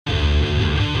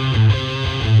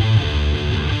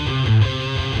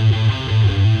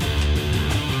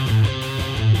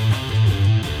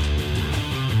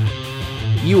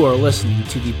You are listening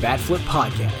to the Batflip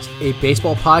Podcast, a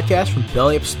baseball podcast from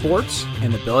Belly Up Sports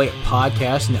and the Belly Up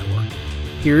Podcast Network.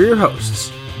 Here are your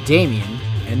hosts, Damian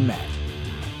and Matt.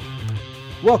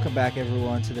 Welcome back,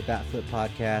 everyone, to the Batflip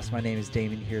Podcast. My name is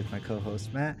Damian, here with my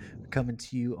co-host, Matt. We're coming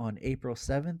to you on April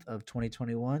 7th of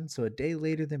 2021, so a day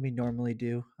later than we normally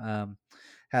do.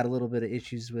 Had a little bit of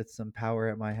issues with some power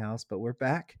at my house, but we're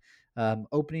back.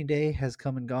 Opening day has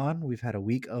come and gone. We've had a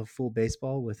week of full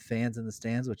baseball with fans in the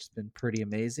stands, which has been pretty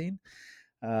amazing.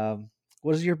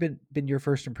 What has been your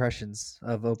first impressions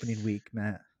of opening week,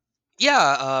 Matt?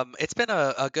 Yeah, it's been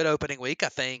a good opening week. I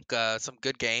think some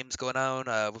good games going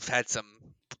on. We've had some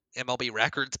MLB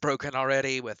records broken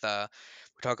already with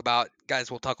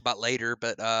we'll talk about later,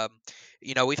 but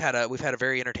we've had a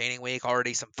very entertaining week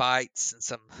already. Some fights and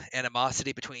some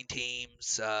animosity between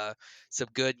teams. Some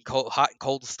good hot and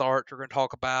cold starts we're going to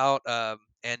talk about.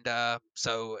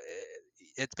 So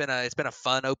it's been a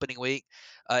fun opening week.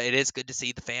 It is good to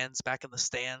see the fans back in the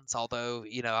stands, although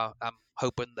I'm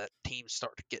hoping that teams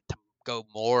start to get to go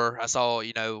more. I saw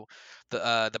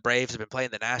the Braves have been playing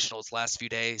the Nationals last few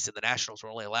days, and the Nationals were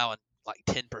only allowing like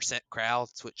 10%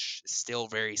 crowds, which is still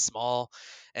very small.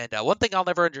 And one thing I'll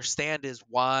never understand is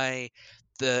why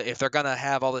if they're gonna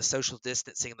have all this social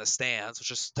distancing in the stands, which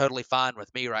is totally fine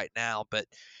with me right now, but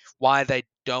why they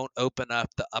don't open up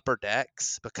the upper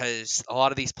decks, because a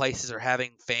lot of these places are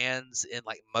having fans in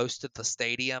like most of the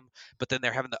stadium, but then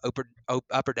they're having the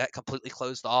upper deck completely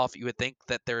closed off. You would think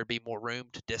that there would be more room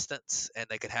to distance and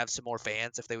they could have some more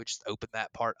fans if they would just open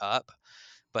that part up.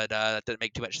 But that didn't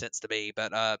make too much sense to me.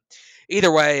 But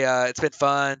either way, it's been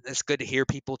fun. It's good to hear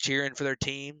people cheering for their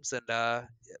teams, and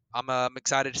I'm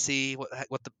excited to see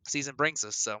what the season brings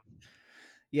us. So.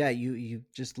 Yeah, you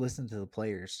just listen to the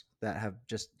players that have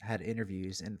just had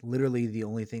interviews, and literally the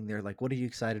only thing they're like, "What are you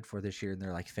excited for this year?" And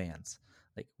they're like, "Fans."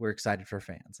 Like, we're excited for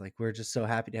fans. Like, we're just so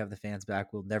happy to have the fans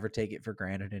back. We'll never take it for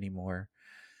granted anymore.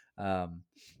 Um,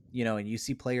 and you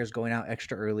see players going out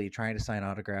extra early, trying to sign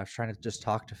autographs, trying to just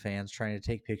talk to fans, trying to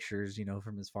take pictures,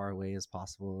 from as far away as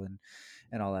possible,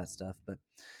 and all that stuff. But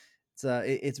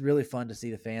it's really fun to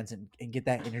see the fans and get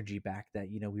that energy back that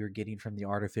we were getting from the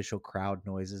artificial crowd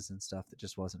noises and stuff that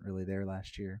just wasn't really there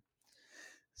last year.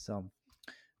 So,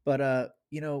 but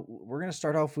we're gonna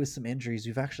start off with some injuries.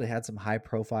 We've actually had some high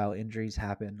profile injuries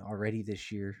happen already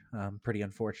this year. Pretty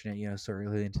unfortunate, so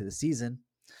early into the season.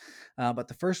 But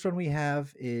the first one we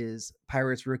have is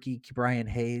Pirates rookie Ke'Bryan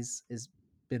Hayes has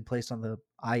been placed on the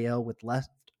IL with left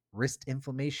wrist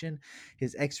inflammation.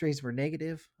 His x-rays were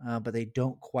negative, but they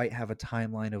don't quite have a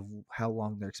timeline of how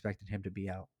long they're expecting him to be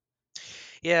out.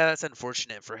 Yeah, that's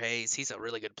unfortunate for Hayes. He's a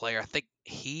really good player. I think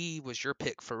he was your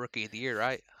pick for Rookie of the Year,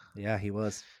 right? Yeah, he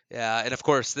was. Yeah, and of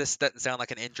course, this doesn't sound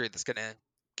like an injury that's going to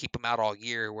keep him out all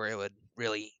year, where it would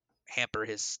really hamper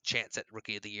his chance at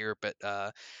Rookie of the Year.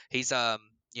 But he's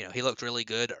he looked really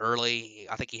good early.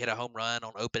 I think he hit a home run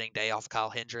on opening day off Kyle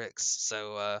Hendricks,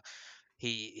 so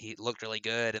he looked really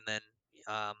good. And then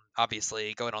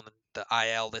obviously going on the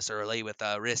IL this early with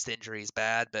wrist injury is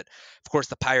bad, but of course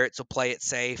the Pirates will play it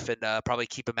safe and probably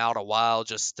keep him out a while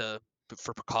just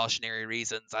for precautionary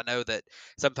reasons. I know that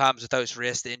sometimes with those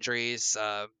wrist injuries,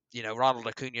 Ronald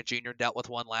Acuna Jr. dealt with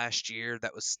one last year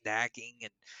that was snagging,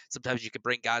 and sometimes you can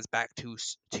bring guys back too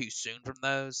soon from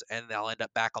those, and they'll end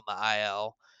up back on the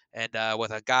IL. And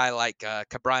with a guy like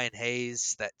Ke'Bryan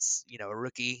Hayes, that's a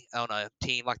rookie on a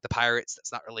team like the Pirates,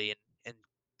 that's not really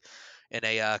in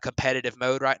a competitive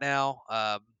mode right now.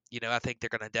 I think they're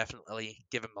going to definitely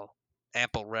give him a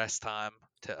ample rest time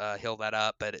to heal that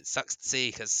up. But it sucks to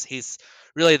see because he's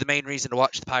really the main reason to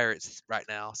watch the Pirates right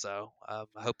now. So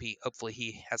hopefully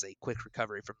he has a quick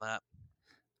recovery from that.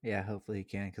 Yeah, hopefully he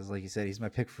can, because like you said, he's my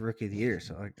pick for Rookie of the Year,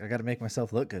 so I got to make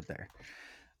myself look good there.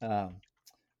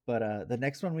 But the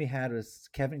next one we had was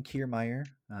Kevin Kiermaier,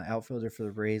 outfielder for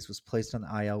the Rays, was placed on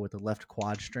the IL with a left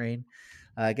quad strain.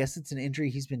 I guess it's an injury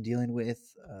he's been dealing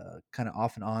with kind of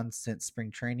off and on since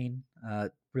spring training.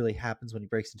 Really happens when he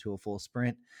breaks into a full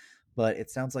sprint, but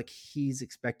it sounds like he's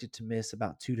expected to miss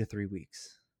about 2 to 3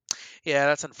 weeks. Yeah,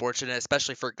 that's unfortunate,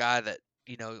 especially for a guy that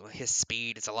his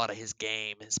speed is a lot of his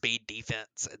game, his speed,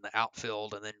 defense in the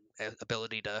outfield, and then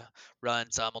ability to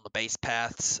run some on the base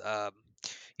paths.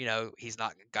 He's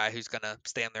not a guy who's going to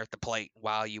stand there at the plate and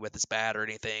wow you with his bat or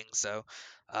anything. So,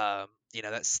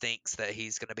 that stinks that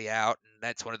he's going to be out. And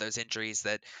that's one of those injuries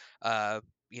that,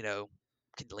 you know,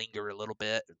 can linger a little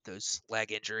bit, those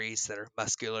leg injuries that are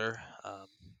muscular.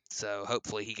 So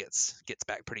hopefully he gets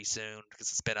back pretty soon because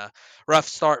it's been a rough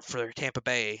start for Tampa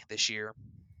Bay this year.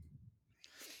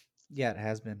 Yeah, it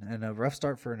has been, and a rough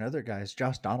start for another guy is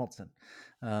Josh Donaldson.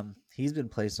 He's been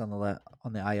placed on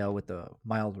on the IL with a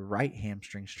mild right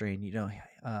hamstring strain.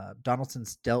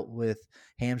 Donaldson's dealt with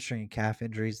hamstring and calf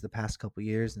injuries the past couple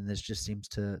years, and this just seems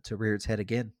to rear its head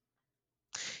again.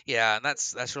 Yeah, and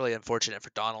that's really unfortunate for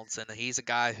Donaldson. He's a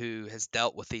guy who has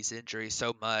dealt with these injuries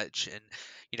so much, and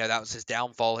that was his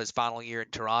downfall his final year in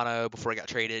Toronto before he got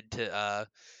traded to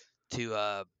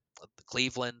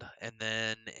Cleveland, and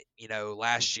then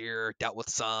last year dealt with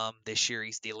some. This year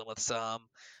he's dealing with some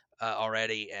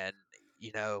already, and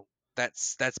you know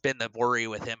that's been the worry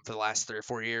with him for the last 3 or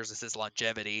 4 years is his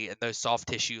longevity, and those soft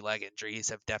tissue leg injuries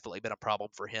have definitely been a problem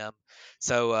for him.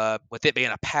 So with it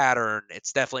being a pattern,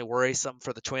 it's definitely worrisome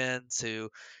for the Twins, who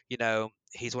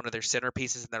he's one of their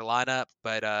centerpieces in their lineup,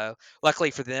 but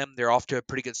luckily for them, they're off to a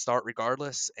pretty good start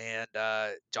regardless, and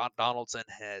John Donaldson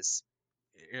has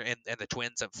and the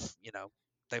Twins have,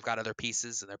 they've got other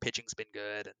pieces and their pitching's been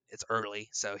good and it's early,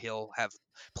 so he'll have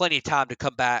plenty of time to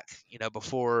come back,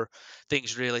 before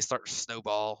things really start to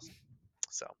snowball.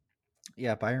 So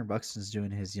Yeah, Byron Buxton's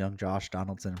doing his young Josh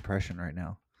Donaldson impression right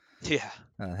now. yeah,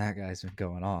 That guy's been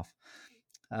going off.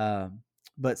 Um,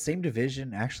 but same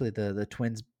division, actually, the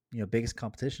Twins, biggest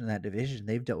competition in that division,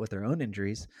 they've dealt with their own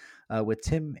injuries. With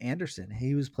Tim Anderson,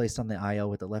 he was placed on the IL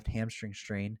with a left hamstring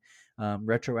strain,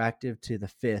 retroactive to the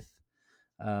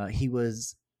 5th. He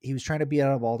was trying to beat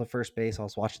out a ball to first base. I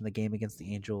was watching the game against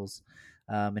the Angels,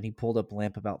 and he pulled up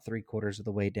limp about 3/4 of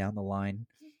the way down the line.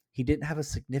 He didn't have a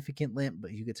significant limp,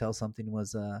 but you could tell something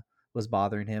was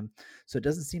bothering him. So it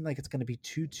doesn't seem like it's going to be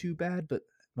too bad, but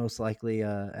most likely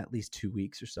at least 2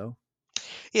 weeks or so.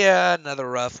 yeah, another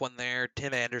rough one there.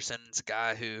 Tim Anderson's a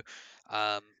guy who,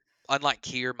 um, unlike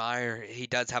Kiermaier, he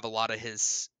does have a lot of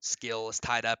his skill is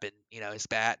tied up in his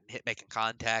bat and hit making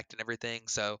contact and everything.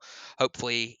 So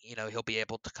hopefully he'll be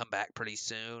able to come back pretty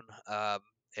soon,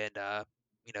 and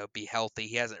be healthy.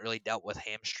 He hasn't really dealt with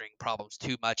hamstring problems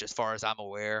too much as far as I'm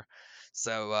aware.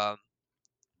 So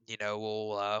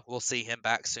we'll see him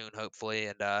back soon, hopefully.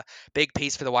 And big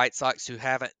piece for the White Sox, who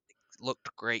haven't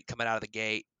looked great coming out of the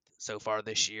gate so far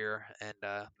this year,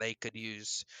 and they could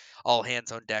use all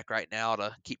hands on deck right now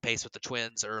to keep pace with the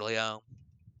Twins early on.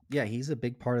 Yeah, he's a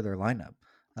big part of their lineup.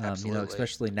 Absolutely,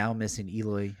 Especially now missing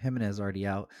Eloy Jimenez already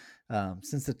out.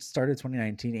 Since the start of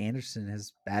 2019, Anderson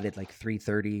has batted like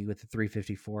 330 with a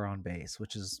 354 on base,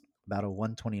 which is about a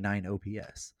 129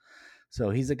 OPS. So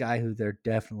he's a guy who they're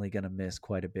definitely going to miss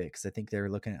quite a bit because I think they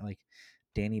were looking at like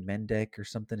Danny Mendick or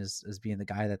something as being the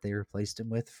guy that they replaced him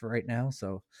with for right now.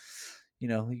 So,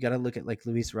 you got to look at like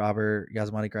Luis Robert,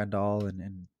 Yasmani Grandal,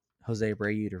 and Jose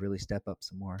Abreu to really step up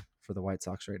some more for the White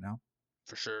Sox right now.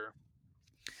 for sure.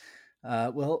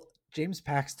 Well, James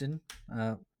Paxton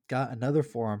got another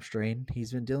forearm strain.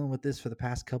 He's been dealing with this for the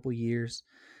past couple years.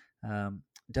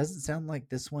 Doesn't sound like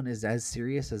this one is as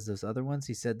serious as those other ones.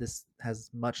 He said this has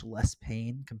much less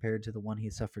pain compared to the one he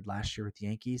suffered last year with the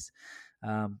Yankees.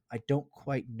 I don't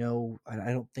quite know.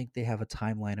 I don't think they have a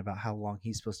timeline about how long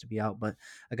he's supposed to be out, but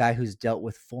a guy who's dealt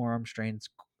with forearm strains,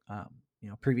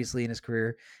 previously in his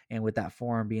career, and with that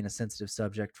forearm being a sensitive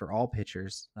subject for all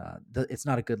pitchers, it's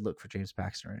not a good look for James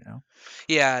Paxton right now.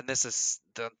 Yeah, and this is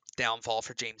the downfall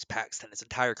for James Paxton. His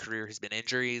entire career has been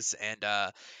injuries, and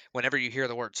whenever you hear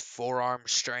the words forearm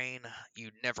strain,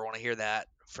 you never want to hear that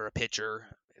for a pitcher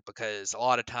because a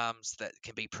lot of times that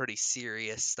can be pretty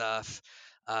serious stuff.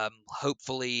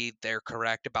 Hopefully, they're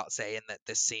correct about saying that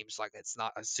this seems like it's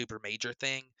not a super major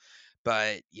thing,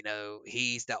 but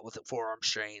he's dealt with forearm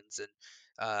strains and.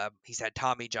 He's had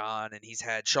Tommy John and he's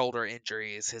had shoulder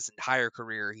injuries his entire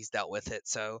career. He's dealt with it.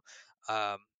 So,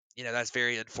 um, that's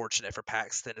very unfortunate for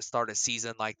Paxton to start a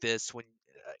season like this when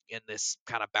in this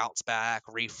kind of bounce back,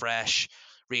 refresh,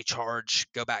 recharge,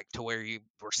 go back to where you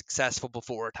were successful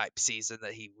before type season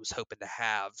that he was hoping to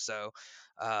have. So,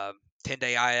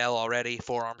 10-day IL already,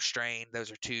 forearm strain.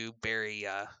 Those are two very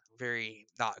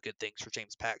not good things for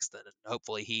James Paxton. And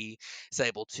hopefully he is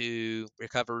able to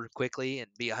recover quickly and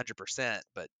be 100%.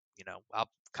 But, I'm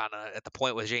kind of at the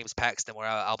point with James Paxton where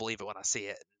I'll believe it when I see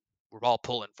it. We're all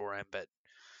pulling for him, but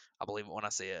I believe it when I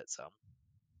see it. So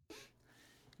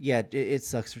Yeah, it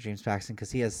sucks for James Paxton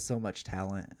because he has so much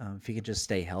talent. If he could just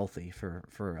stay healthy for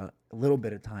a little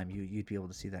bit of time, you'd be able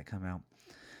to see that come out.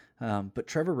 But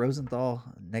Trevor Rosenthal,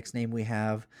 next name we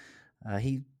have,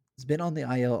 he's been on the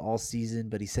IL all season,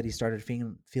 but he said he started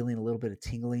feeling a little bit of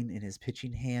tingling in his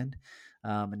pitching hand.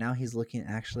 And now he's looking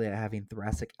actually at having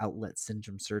thoracic outlet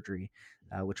syndrome surgery,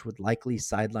 which would likely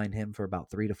sideline him for about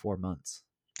 3 to 4 months.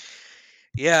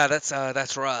 yeah,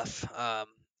 that's rough. A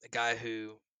guy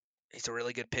who he's a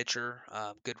really good pitcher,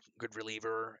 good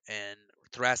reliever, and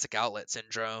thoracic outlet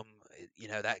syndrome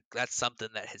that's something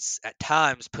that has at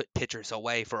times put pitchers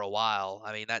away for a while.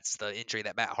 I mean, that's the injury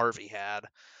that Matt Harvey had.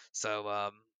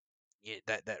 So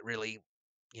that really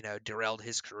derailed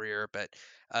his career. But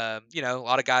a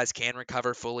lot of guys can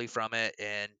recover fully from it,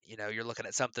 and you're looking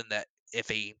at something that if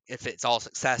it's all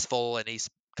successful and he's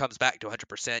comes back to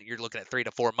 100%, you're looking at 3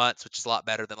 to 4 months, which is a lot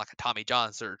better than like a Tommy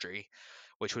John surgery,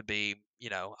 which would be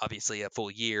obviously a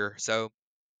full year. So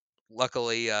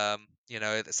luckily,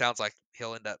 it sounds like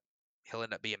he'll end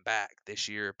up being back this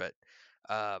year, but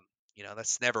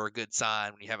that's never a good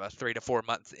sign when you have a 3 to 4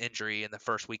 month injury in the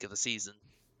first week of the season.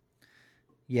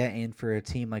 Yeah, and for a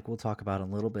team like we'll talk about in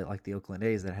a little bit, like the Oakland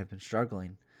A's that have been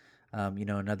struggling,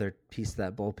 another piece of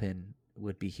that bullpen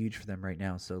would be huge for them right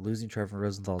now. So losing Trevor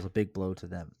Rosenthal is a big blow to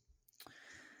them.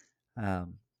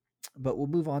 But we'll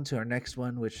move on to our next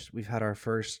one, which we've had our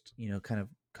first, kind of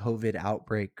COVID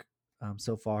outbreak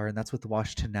so far, and that's with the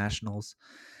Washington Nationals.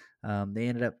 They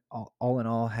ended up all in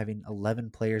all having 11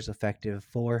 players affected.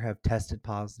 4 have tested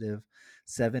positive.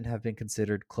 7 have been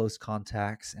considered close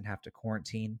contacts and have to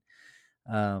quarantine.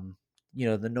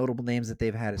 The notable names that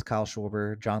they've had is Kyle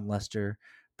Schwarber, John Lester,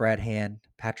 Brad Hand,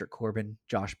 Patrick Corbin,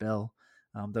 Josh Bell.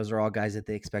 Those are all guys that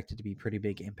they expected to be pretty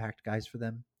big impact guys for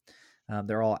them.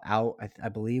 They're all out. I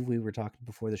believe we were talking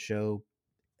before the show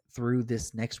through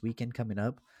this next weekend coming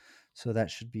up. So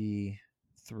that should be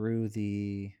through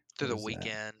the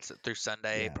weekend, through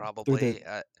Sunday, Yeah, probably.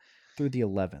 Through the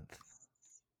 11th.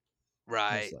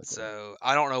 Right. So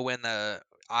I don't know when the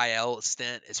IL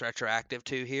stint is retroactive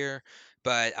to here,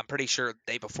 but I'm pretty sure the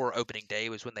day before opening day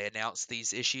was when they announced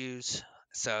these issues.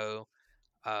 So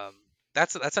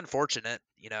that's unfortunate.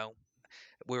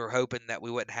 We were hoping that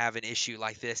we wouldn't have an issue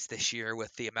like this year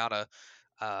with the amount of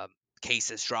um,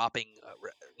 cases dropping,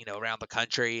 around the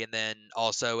country, and then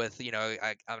also with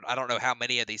I don't know how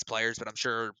many of these players, but I'm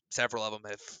sure several of them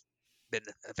have been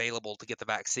available to get the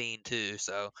vaccine too.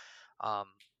 So, um,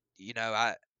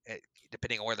 I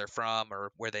depending on where they're from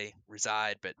or where they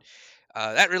reside, but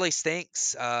that really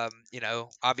stinks.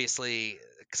 Obviously,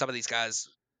 some of these guys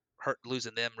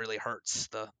losing them really hurts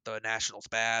the Nationals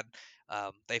bad.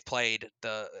 They've played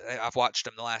I've watched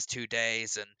them the last 2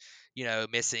 days, and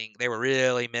they were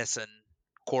really missing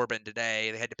Corbin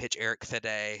today. They had to pitch Eric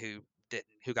Fede,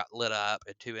 who got lit up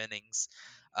in 2 innings.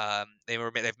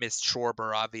 They've missed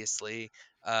Schwarber, obviously.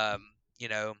 Um, you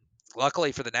know,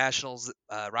 Luckily for the Nationals,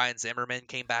 Ryan Zimmerman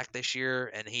came back this year,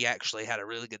 and he actually had a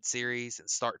really good series and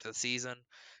start to the season.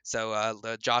 So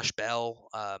the Josh Bell,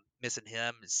 missing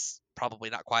him is probably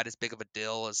not quite as big of a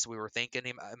deal as we were thinking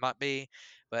it might be.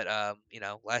 But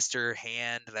Lester,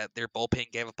 Hand, that their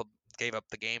bullpen gave up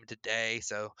the game today.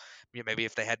 So maybe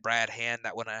if they had Brad Hand,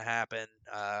 that wouldn't have happened.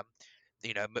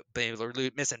 They were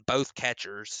missing both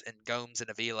catchers in Gomes and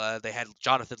Avila. They had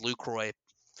Jonathan Lucroy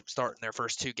starting their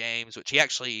first 2 games, which he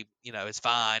actually, is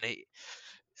fine.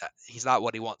 He's not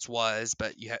what he once was,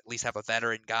 but you at least have a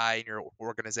veteran guy in your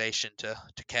organization to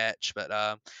catch. But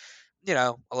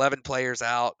 11 players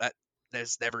out, that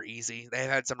is never easy. They've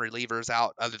had some relievers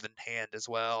out other than Hand as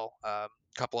well, a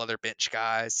couple other bench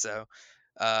guys. So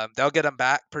they'll get them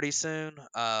back pretty soon.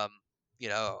 You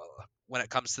know, when it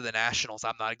comes to the Nationals,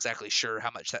 I'm not exactly sure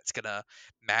how much that's going to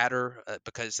matter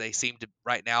because they seem to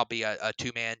right now be a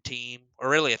 2-man team, or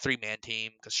really a 3-man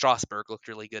team, because Strasburg looked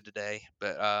really good today.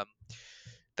 But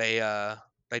they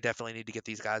definitely need to get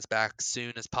these guys back as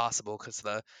soon as possible because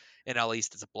the NL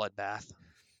East is a bloodbath.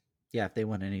 Yeah, if they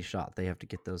want any shot, they have to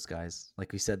get those guys.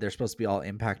 Like we said, they're supposed to be all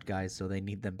impact guys, so they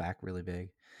need them back really big.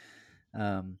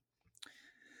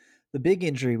 The big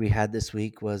injury we had this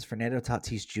week was Fernando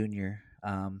Tatis Jr.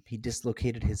 He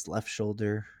dislocated his left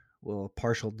shoulder, a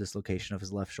partial dislocation of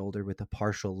his left shoulder with a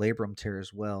partial labrum tear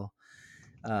as well.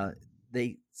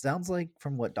 They sounds like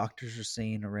from what doctors are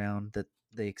saying around that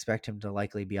they expect him to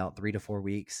likely be out 3 to 4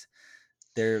 weeks.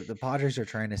 The Padres are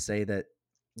trying to say that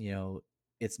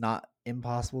it's not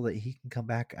impossible that he can come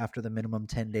back after the minimum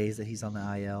 10 days that he's on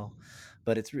the IL,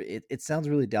 but it sounds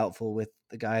really doubtful with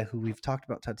the guy who we've talked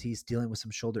about, Tatis, dealing with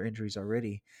some shoulder injuries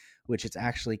already, which it's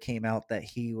actually came out that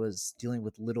he was dealing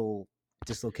with little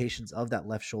dislocations of that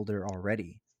left shoulder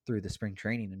already through the spring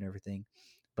training and everything.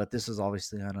 But this is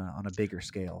obviously on a bigger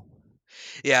scale.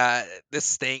 Yeah, this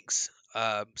stinks.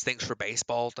 Stinks for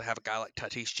baseball to have a guy like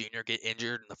Tatis Jr. get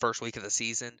injured in the first week of the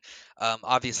season.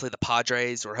 Obviously, the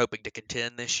Padres were hoping to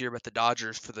contend this year with the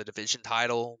Dodgers for the division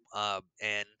title,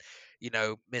 and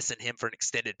missing him for an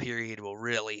extended period will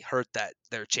really hurt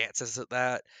their chances at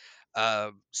that.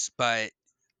 But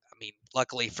I mean,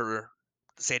 luckily for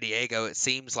San Diego, it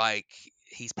seems like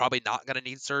he's probably not going to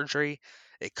need surgery.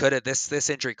 It could have this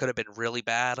injury could have been really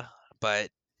bad, but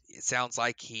it sounds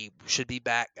like he should be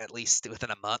back at least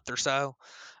within a month or so.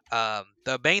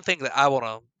 The main thing that I want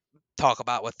to talk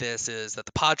about with this is that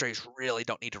the Padres really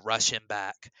don't need to rush him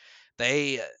back.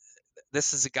 They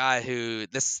This is a guy who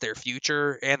this is their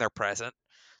future and their present,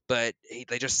 but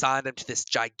they just signed him to this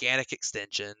gigantic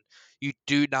extension. You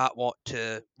do not want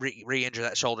to re-injure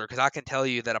that shoulder, because I can tell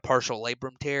you that a partial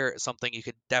labrum tear is something you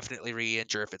could definitely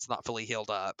re-injure if it's not fully healed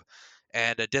up,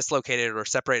 and a dislocated or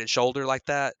separated shoulder like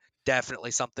that,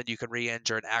 definitely something you can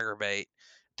re-injure and aggravate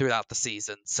throughout the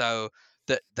season. So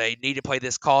that they need to play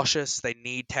this cautious. They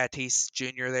need Tatis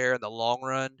Jr. there in the long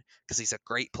run because he's a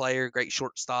great player, great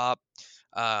shortstop.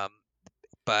 Um,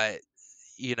 but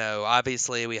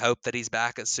obviously, we hope that he's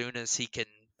back as soon as he can,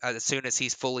 as soon as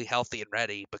he's fully healthy and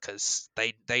ready, because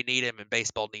they need him, and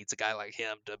baseball needs a guy like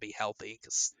him to be healthy,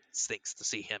 because it stinks to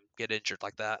see him get injured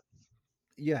like that.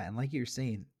 Yeah, and like you're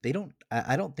saying, they don't.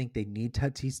 I don't think they need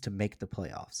Tatis to make the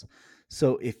playoffs.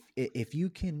 So if you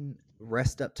can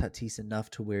rest up Tatis enough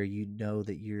to where you know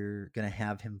that you're gonna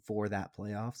have him for that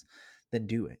playoffs, then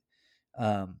do it.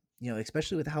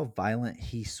 Especially with how violent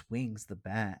he swings the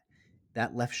bat,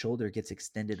 that left shoulder gets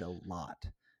extended a lot,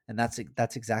 and that's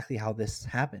exactly how this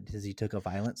happened. Is he took a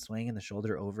violent swing and the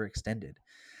shoulder overextended.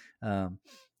 Um,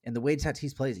 and the way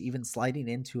Tatis plays, even sliding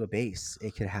into a base,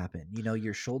 it could happen.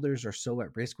 Your shoulders are so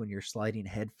at risk when you're sliding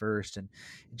head first, and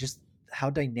just how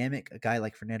dynamic a guy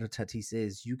like Fernando Tatis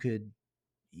is. You could,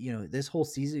 this whole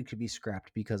season could be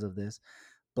scrapped because of this,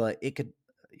 but it could,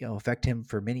 affect him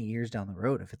for many years down the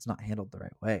road if it's not handled the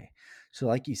right way. So,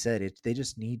 like you said, they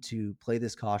just need to play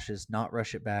this cautious, not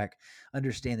rush it back.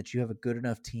 Understand that you have a good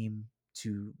enough team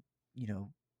to,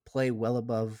 play well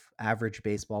above average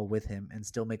baseball with him and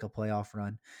still make a playoff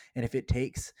run. And if it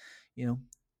takes,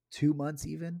 2 months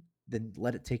even, then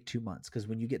let it take 2 months. Because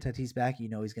when you get Tatis back, he's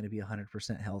going to be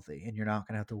 100% healthy, and you're not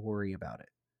going to have to worry about it.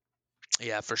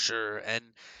 Yeah, for sure. And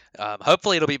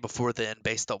hopefully it'll be before then,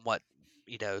 based on what,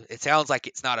 it sounds like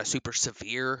it's not a super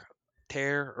severe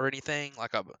tear or anything.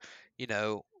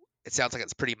 It sounds like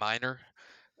it's pretty minor.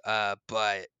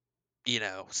 But,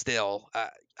 still,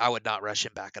 I would not rush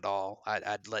him back at all.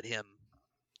 I'd let him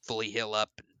fully heal up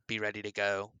and be ready to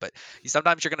go. But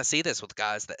sometimes you're going to see this with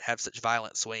guys that have such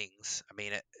violent swings. I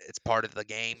mean, it's part of the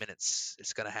game, and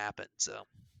it's going to happen. So.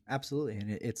 Absolutely, and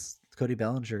it's Cody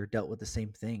Bellinger dealt with the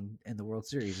same thing in the World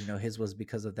Series. His was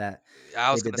because of that. I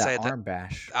They was going did to that say that. arm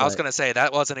bash. I was going to say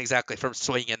that wasn't exactly from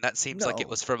swinging. That seems like it No,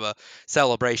 was from a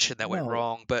celebration that went no,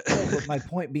 wrong. But no. But my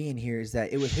point being here is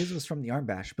that his was from the arm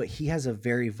bash, but he has a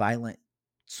very violent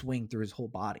swing through his whole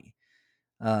body.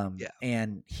 yeah,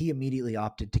 And he immediately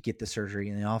opted to get the surgery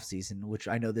in the off season, which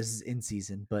I know this is in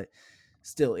season, but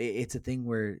still, it's a thing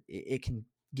where it can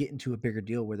get into a bigger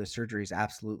deal where the surgery is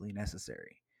absolutely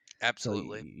necessary. So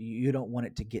absolutely. you don't want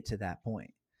it to get to that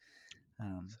point.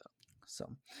 So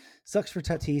sucks for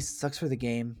Tatis, sucks for the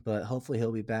game, but hopefully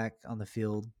he'll be back on the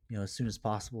field, as soon as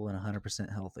possible and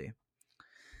 100% healthy.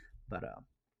 But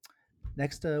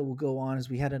next, we'll go on as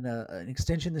we had an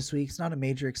extension this week. It's not a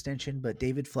major extension, but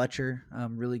David Fletcher,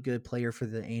 really good player for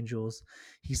the Angels.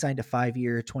 He signed a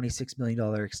 5-year, $26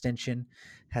 million extension,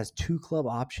 has 2 club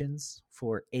options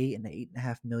for $8 and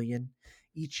 $8.5 million.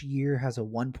 Each year has a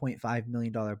 $1.5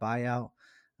 million buyout,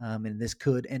 and this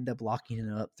could end up locking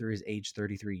him up through his age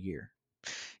 33 year.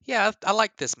 Yeah, I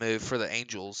like this move for the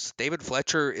Angels. David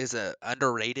Fletcher is a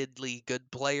underratedly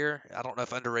good player. I don't know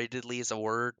if underratedly is a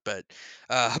word, but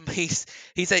he's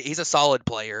a solid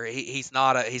player. He's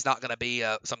not going to be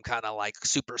some kind of like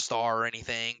superstar or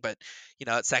anything, but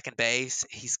at second base,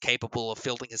 he's capable of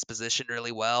fielding his position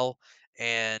really well,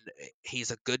 and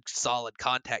he's a good solid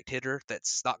contact hitter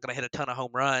that's not going to hit a ton of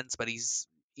home runs, but he's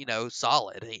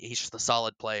solid. He's just a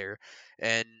solid player,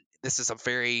 and this is a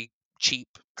very cheap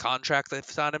contract they've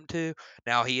signed him to.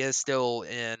 Now he is still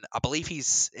I believe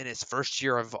he's in his first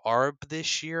year of ARB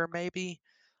this year, maybe.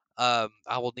 I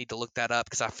will need to look that up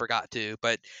because I forgot to.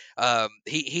 But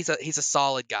he's a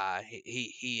solid guy.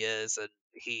 He is, and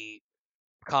he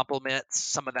complements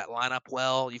some of that lineup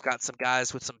well. You've got some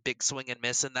guys with some big swing and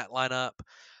miss in that lineup,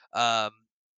 um,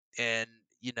 and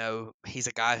he's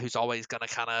a guy who's always going to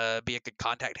kind of be a good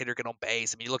contact hitter, get on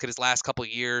base. I mean, you look at his last couple of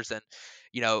years, and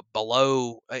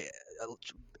below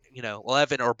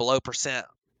 11 or below percent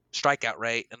strikeout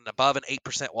rate and above an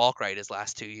 8% walk rate his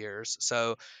last 2 years.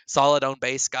 So solid on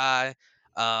base guy.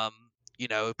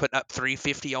 Putting up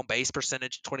 350 on base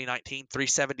percentage in 2019,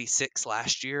 376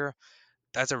 last year.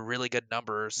 That's a really good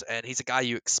numbers, and he's a guy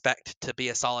you expect to be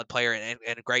a solid player and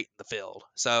great in the field.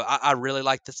 So I really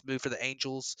like this move for the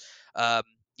Angels.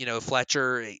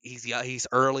 Fletcher, he's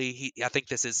early. I think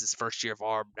this is his first year of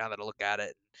ARB now that I look at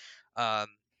it.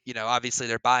 obviously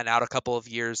they're buying out a couple of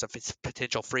years of his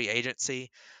potential free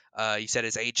agency. You said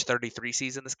his age 33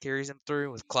 season this carries him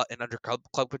through with and under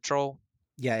club control.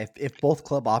 Yeah, if both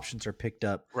club options are picked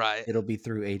up, Right. it'll be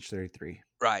through age 33.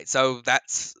 Right. So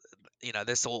that's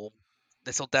this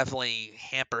will definitely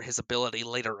hamper his ability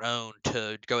later on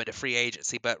to go into free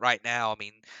agency. But right now, I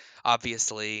mean,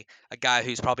 obviously, a guy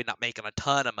who's probably not making a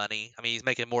ton of money. I mean, he's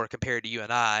making more compared to you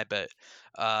and I, but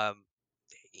um,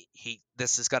 he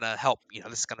this is gonna help.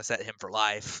 This is gonna set him for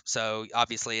life. So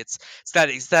obviously, it's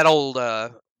that old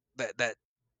that that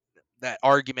that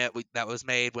argument that was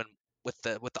made when with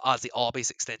the Ozzy Albies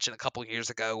extension a couple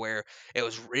years ago, where it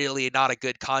was really not a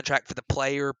good contract for the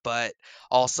player, but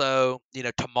also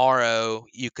tomorrow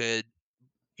you could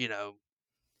you know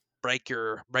break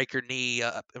your knee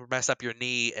or mess up your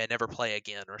knee and never play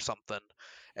again or something,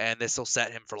 and this will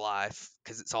set him for life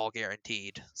because it's all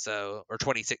guaranteed. So, or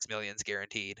 26 million is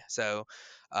guaranteed. So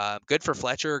good for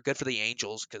Fletcher, good for the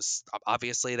Angels, because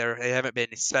obviously they haven't been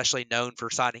especially known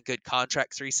for signing good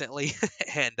contracts recently,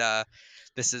 and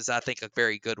this is, I think, a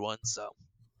very good one. So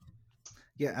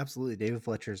Yeah, absolutely. David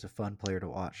Fletcher is a fun player to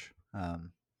watch.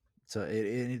 So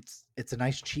it's a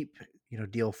nice cheap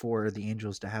deal for the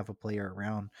Angels to have a player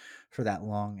around for that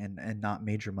long and not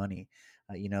major money.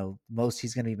 Most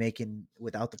he's going to be making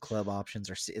without the club options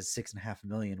is 6.5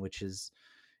 million, which is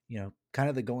kind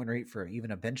of the going rate for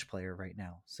even a bench player right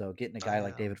now. So getting a guy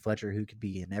like yeah. David Fletcher who could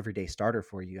be an everyday starter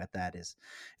for you at that it's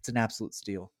an absolute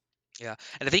steal. Yeah,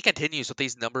 and if he continues with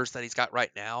these numbers that he's got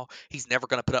right now, he's never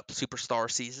going to put up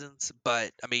superstar seasons.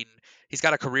 But I mean, he's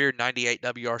got a career 98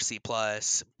 WRC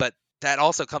plus. But that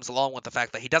also comes along with the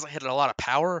fact that he doesn't hit a lot of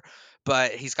power,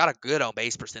 but he's got a good on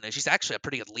base percentage. He's actually a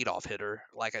pretty good leadoff hitter.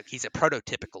 He's a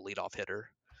prototypical leadoff hitter,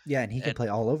 Yeah, and he can and play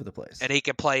all over the place. he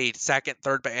can play second,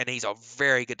 third, and he's a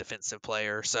very good defensive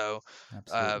player. So,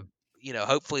 uh, Absolutely.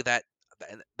 hopefully that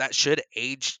should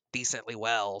age decently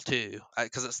well too,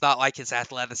 because it's not like his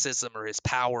athleticism or his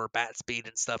power, bat speed,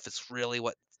 and stuff is really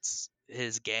what's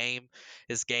his game.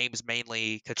 His game is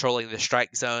mainly controlling the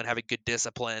strike zone, having good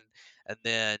discipline, and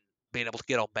then being able to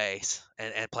get on base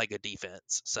and play good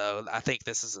defense. So I think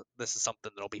this is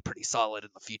something that'll be pretty solid in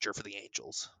the future for the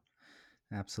Angels.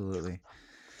 Absolutely.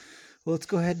 Well, let's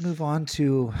go ahead and move on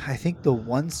to I think the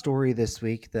one story this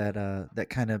week that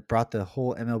kind of brought the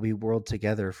whole MLB world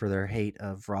together for their hate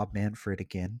of Rob Manfred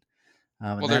again.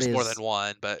 Well, And that there's more than is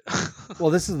one, but well,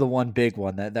 this is the one big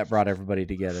one that brought everybody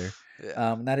together.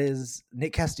 yeah. And that is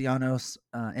Nick Castellanos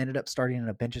ended up starting in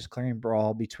a benches clearing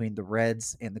brawl between the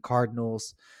Reds and the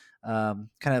Cardinals. Kind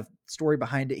of story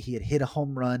behind it: he had hit a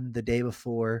home run the day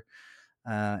before,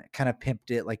 kind of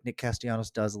pimped it like Nick Castellanos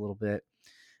does a little bit.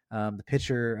 The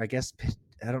pitcher, I guess,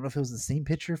 I don't know if it was the same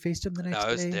pitcher faced him the next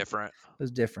No, it's day. different. It was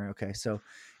different. Okay, so,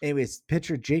 anyways,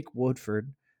 pitcher Jake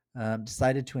Woodford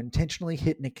decided to intentionally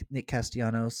hit Nick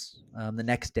Castellanos the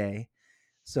next day.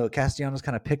 So Castellanos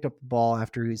kind of picked up the ball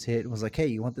after he was hit and was like, "Hey,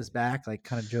 you want this back?" Like,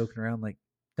 kind of joking around, like,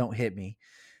 "Don't hit me."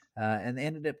 And they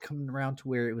ended up coming around to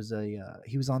where it was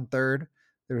he was on third.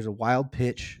 There was a wild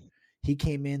pitch. He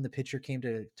came in. The pitcher came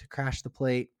to crash the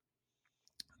plate.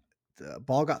 The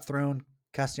ball got thrown.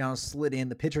 Castellanos slid in.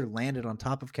 The pitcher landed on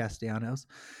top of Castellanos.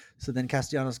 So then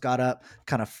Castellanos got up,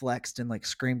 kind of flexed and like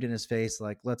screamed in his face,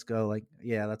 like, "Let's go." Like,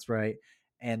 yeah, that's right.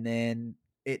 And then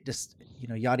it just,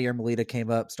 Yadier Molina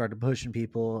came up, started pushing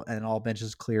people, and all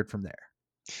benches cleared from there.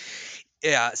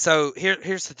 Yeah, so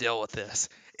here's the deal with this.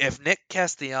 If Nick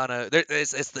Castellano,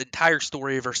 it's the entire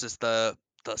story versus the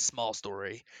small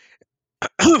story.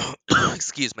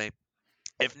 Excuse me.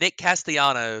 If Nick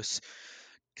Castellanos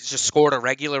just scored a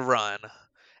regular run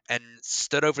and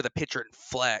stood over the pitcher and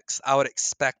flex, I would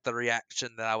expect the reaction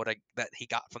that he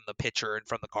got from the pitcher and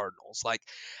from the Cardinals. Like,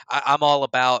 I'm all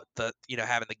about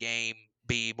having the game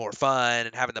be more fun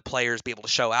and having the players be able to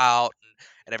show out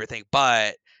and everything.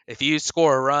 But if you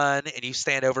score a run and you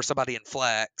stand over somebody and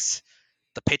flex,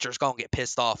 the pitcher's gonna get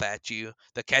pissed off at you.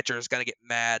 The catcher is gonna get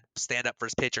mad, stand up for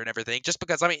his pitcher and everything. Just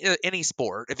because, I mean, any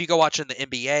sport, if you go watch in the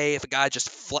NBA, if a guy just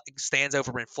stands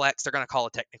over and flex, they're gonna call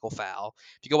a technical foul.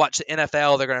 If you go watch the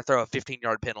NFL, they're gonna throw a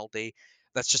 15-yard penalty.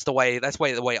 That's just the way. That's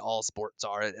the way all sports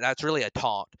are. That's really a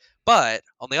taunt. But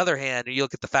on the other hand, you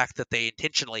look at the fact that they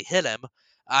intentionally hit him.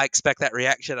 I expect that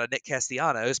reaction of Nick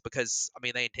Castellanos because, I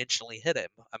mean, they intentionally hit him.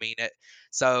 I mean,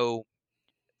 so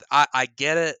I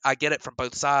get it. I get it from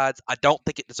both sides. I don't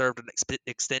think it deserved an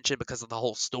extension because of the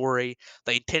whole story.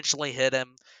 They intentionally hit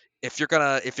him. If you're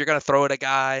gonna throw at a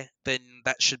guy, then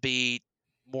that should be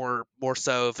more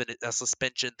so than a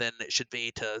suspension than it should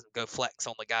be to go flex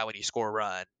on the guy when you score a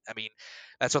run. I mean,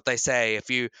 that's what they say. If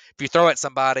you throw at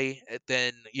somebody,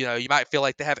 then you might feel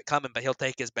like they have it coming, but he'll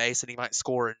take his base and he might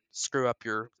score and screw up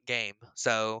your game.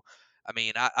 So, I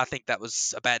mean, I think that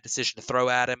was a bad decision to throw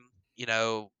at him.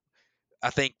 I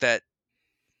think that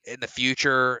in the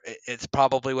future, it's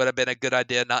probably would have been a good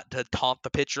idea not to taunt the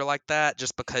pitcher like that,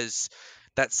 just because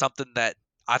that's something that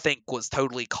I think was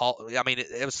totally called. I mean,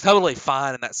 it was totally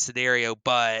fine in that scenario,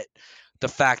 but the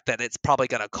fact that it's probably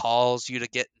going to cause you to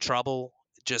get in trouble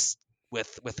just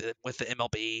with the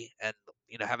MLB and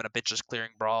having a bitches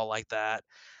clearing brawl like that.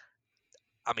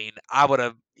 I mean,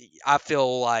 I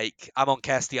feel like I'm on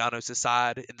Castellanos'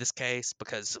 side in this case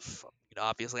because of,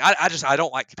 obviously, I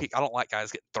don't like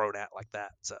guys getting thrown at like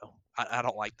that. So I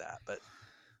don't like that, but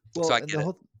so Well, I and get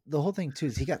it. the whole thing too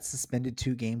is he got suspended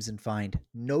 2 games and fined.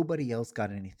 Nobody else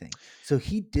got anything. So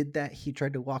he did that. He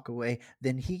tried to walk away.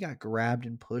 Then he got grabbed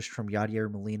and pushed from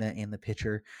Yadier Molina and the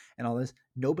pitcher and all this.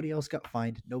 Nobody else got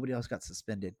fined. Nobody else got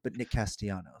suspended, but Nick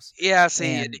Castellanos. Yeah,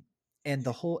 see, And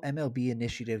the whole MLB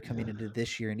initiative coming into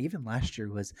this year and even last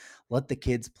year was let the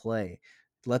kids play,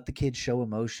 let the kids show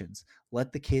emotions,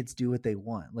 let the kids do what they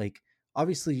want. Like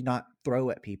obviously not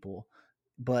throw at people,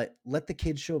 but let the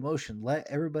kids show emotion. Let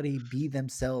everybody be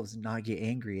themselves and not get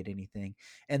angry at anything.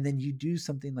 And then you do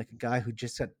something like a guy who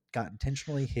just got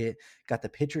intentionally hit, got the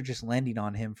pitcher just landing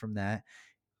on him from that.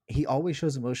 He always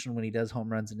shows emotion when he does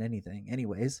home runs and anything,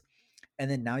 anyways. And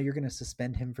then now you're going to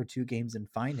suspend him for 2 games and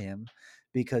fine him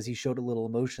because he showed a little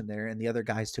emotion there and the other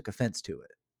guys took offense to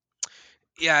it.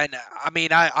 yeah, and I mean,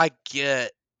 I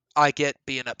get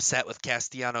being upset with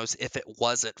Castellanos if it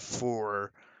wasn't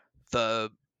for the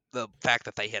the fact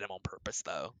that they hit him on purpose,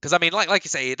 though. Because I mean, like you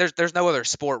say, there's no other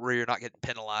sport where you're not getting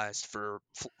penalized for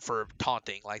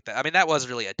taunting like that. I mean, that was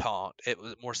really a taunt. It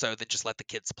was more so than just let the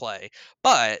kids play.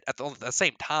 But at the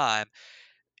same time,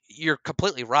 you're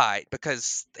completely right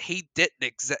because he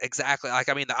didn't exactly like.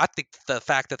 I mean, I think the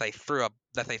fact that they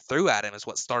threw at him is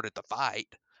what started the fight.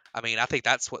 I mean, I think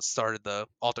that's what started the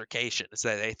altercation is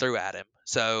that they threw at him.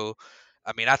 So,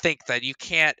 I mean, I think that you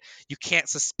can't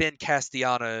suspend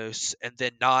Castellanos and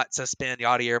then not suspend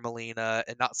Yadier Molina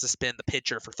and not suspend the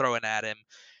pitcher for throwing at him.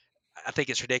 I think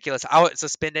it's ridiculous. I wouldn't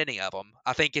suspend any of them.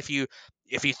 I think if you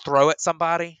throw at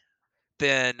somebody,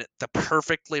 then the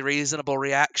perfectly reasonable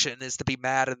reaction is to be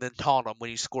mad and then taunt them when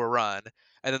you score a run.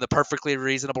 And then the perfectly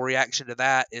reasonable reaction to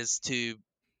that is to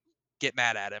get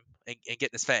mad at him and get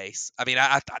in his face. I mean,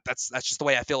 that's just the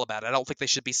way I feel about it. I don't think they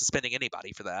should be suspending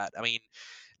anybody for that. I mean,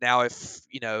 now if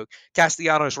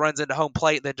Castellanos runs into home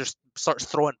plate and then just starts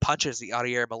throwing punches at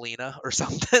Yadier Molina or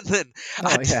something, then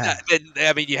Oh yeah.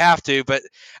 I mean you have to. But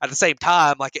at the same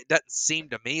time, like it doesn't seem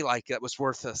to me like it was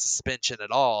worth a suspension at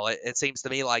all. It seems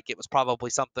to me like it was probably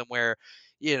something where,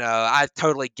 I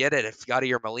totally get it if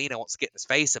Yadier Molina wants to get in his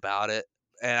face about it,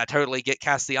 and I totally get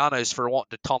Castellanos for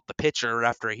wanting to taunt the pitcher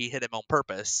after he hit him on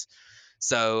purpose.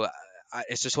 So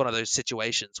it's just one of those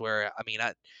situations where I mean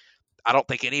I don't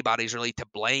think anybody's really to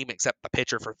blame except the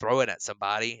pitcher for throwing at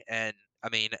somebody. And I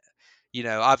mean,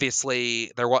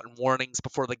 obviously there wasn't warnings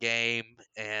before the game,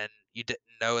 and you didn't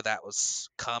know that was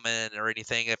coming or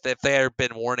anything. If there had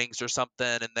been warnings or something,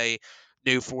 and they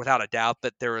knew without a doubt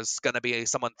that there was going to be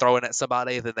someone throwing at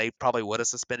somebody, then they probably would have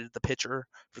suspended the pitcher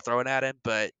for throwing at him.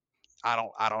 But I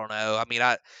don't know. I mean,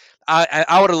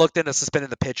 I would have looked into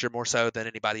suspending the pitcher more so than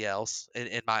anybody else,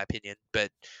 in my opinion. But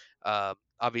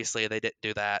obviously they didn't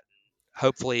do that.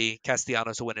 Hopefully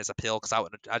Castellanos will win his appeal because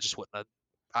I just wouldn't have.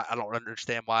 I don't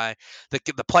understand why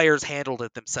the players handled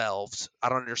it themselves. I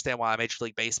don't understand why Major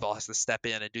League Baseball has to step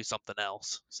in and do something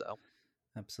else. So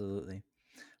Absolutely.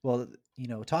 Well,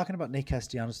 talking about Nick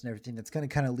Castellanos and everything, that's going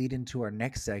to kind of lead into our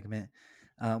next segment,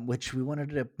 which we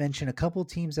wanted to mention a couple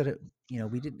teams that,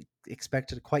 we didn't expect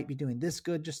to quite be doing this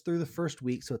good just through the first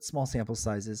week. So it's small sample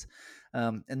sizes.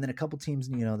 And then a couple teams,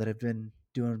 that have been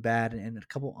doing bad and a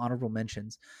couple honorable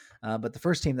mentions. But the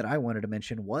first team that I wanted to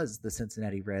mention was the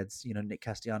Cincinnati Reds, Nick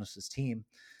Castellanos' team.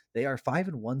 They are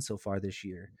 5-1 so far this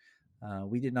year.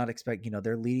 We did not expect,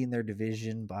 they're leading their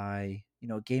division by,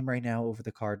 a game right now over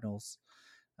the Cardinals.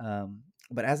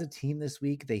 But as a team this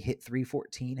week, they hit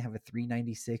 314, have a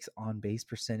 396 on base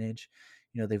percentage.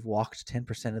 They've walked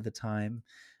 10% of the time.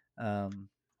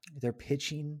 Their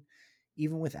pitching,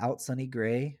 even without Sonny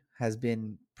Gray, has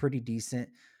been pretty decent.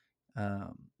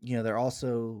 They're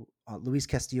also Luis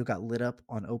Castillo got lit up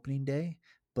on opening day,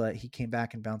 but he came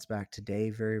back and bounced back today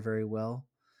very, very well.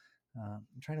 I'm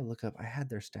trying to look up. I had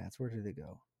their stats. Where did they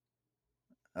go?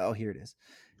 Oh, here it is.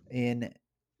 In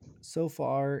So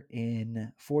far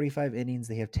in 45 innings,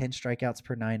 they have 10 strikeouts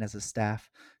per nine as a staff,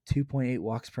 2.8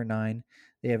 walks per nine.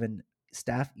 They have an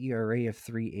staff ERA of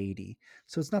 3.80.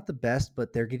 So it's not the best,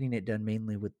 but they're getting it done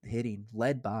mainly with hitting,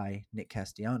 led by Nick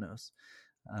Castellanos.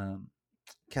 Um,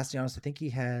 Castellanos, I think he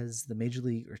has the major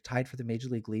league or tied for the major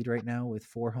league lead right now with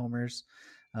 4 homers.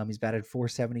 He's batted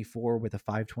 474 with a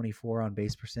 524 on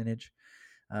base percentage.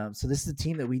 So this is a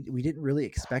team that we didn't really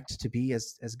expect to be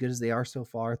as good as they are so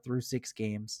far through 6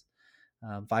 games,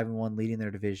 5-1 leading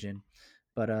their division.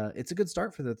 But it's a good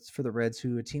start for the Reds,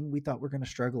 who a team we thought were going to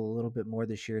struggle a little bit more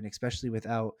this year, and especially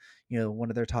without one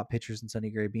of their top pitchers in Sonny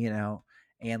Gray being out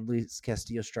and Luis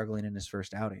Castillo struggling in his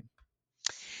first outing.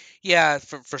 Yeah,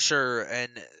 for sure.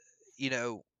 And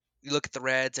you look at the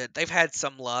Reds, and they've had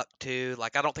some luck too.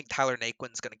 Like, I don't think Tyler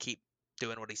Naquin's going to keep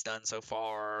doing what he's done so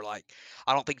far. Like,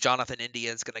 I don't think Jonathan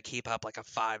India is going to keep up like a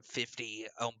 550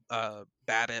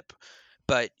 BABIP.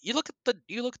 But you look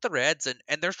at the Reds,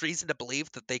 and there's reason to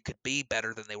believe that they could be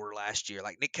better than they were last year.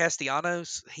 Like Nick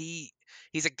Castellanos,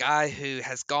 he's a guy who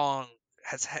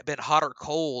been hot or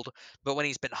cold, but when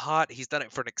he's been hot, he's done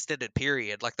it for an extended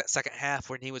period. Like that second half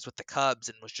when he was with the Cubs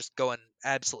and was just going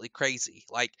absolutely crazy.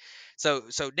 Like so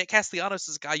Nick Castellanos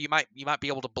is a guy you might be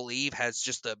able to believe has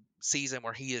just a season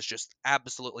where he is just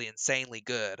absolutely insanely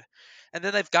good. And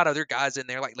then they've got other guys in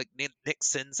there like Nick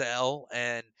Senzel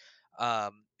and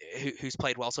um, who's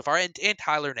played well so far, and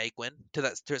Tyler Naquin to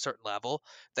a certain level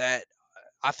that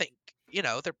I think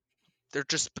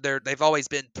they've always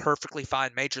been perfectly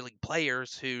fine major league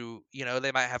players who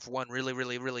they might have one really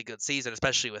really really good season,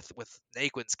 especially with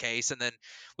Naquin's case, and then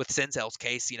with Senzel's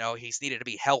case, he's needed to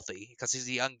be healthy because he's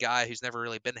a young guy who's never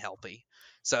really been healthy.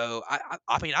 So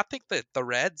I think that the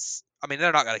Reds,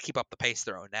 they're not going to keep up the pace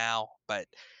they're on now, but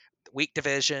weak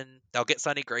division. They'll get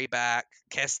Sonny Gray back.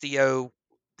 Castillo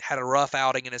had a rough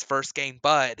outing in his first game,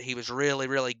 but he was really,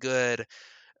 really good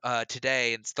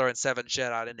today and throwing 7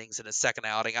 shutout innings in his second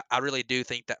outing. I really do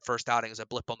think that first outing is a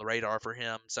blip on the radar for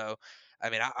him. So,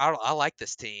 I like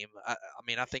this team.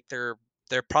 I think they're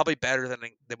probably better than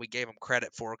we gave them credit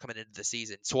for coming into the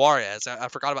season. Suarez, I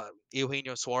forgot about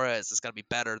Eugenio Suarez is going to be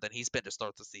better than he's been to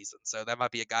start the season. So that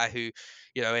might be a guy who,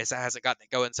 hasn't gotten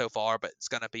it going so far, but it's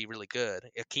going to be really good.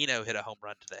 Aquino hit a home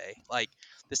run today. Like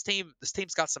this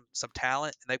team's got some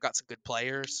talent and they've got some good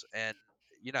players, and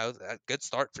a good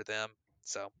start for them.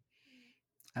 So,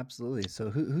 Absolutely. So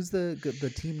who's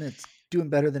the team that's doing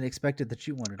better than expected that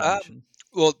you wanted to um, mention?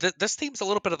 well, this team's a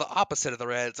little bit of the opposite of the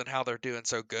Reds and how they're doing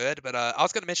so good. But I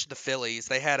was going to mention the Phillies.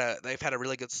 They've had a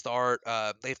really good start.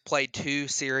 They've played 2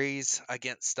 series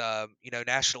against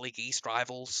National League East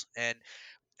rivals, and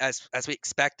as we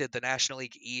expected, the National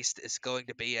League East is going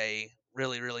to be a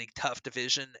really really tough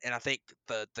division, and I think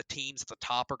the teams at the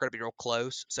top are going to be real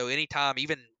close. So anytime,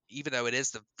 even though it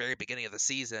is the very beginning of the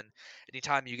season,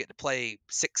 anytime you get to play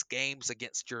 6 games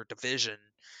against your division,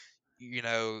 you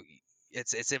know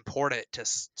it's important to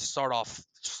start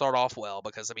off well,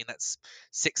 because that's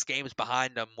 6 games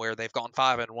behind them where they've gone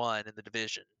 5-1 in the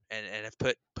division, and have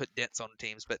put dents on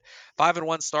teams. But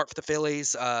 5-1 start for the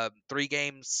Phillies. 3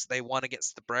 games they won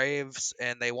against the Braves,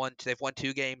 and they've won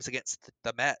 2 games against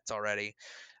the Mets already.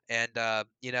 And I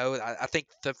think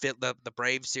the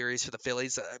Brave series for the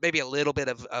Phillies, maybe a little bit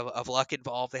of luck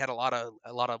involved. They had a lot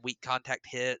of weak contact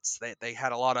hits. They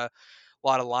had a lot of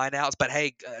lineouts, but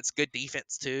hey, it's good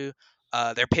defense too.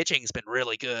 Their pitching's been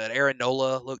really good. Aaron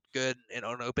Nola looked good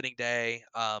on opening day.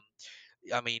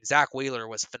 Zach Wheeler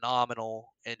was phenomenal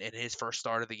in his first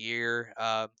start of the year.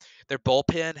 Their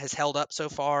bullpen has held up so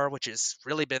far, which has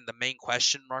really been the main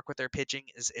question mark with their pitching,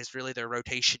 is really their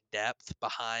rotation depth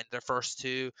behind their first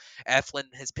two.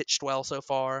 Eflin has pitched well so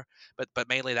far, but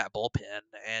mainly that bullpen.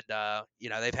 And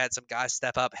they've had some guys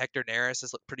step up. Hector Neris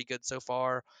has looked pretty good so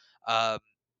far. Um,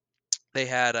 they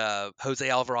had Jose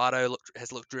Alvarado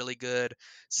has looked really good.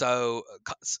 So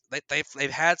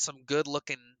they've had some good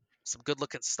looking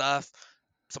stuff.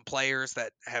 Some players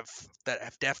that have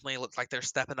definitely looked like they're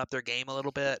stepping up their game a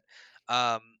little bit.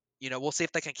 Um, we'll see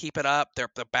if they can keep it up. Their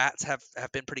bats have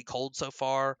been pretty cold so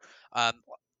far. Um,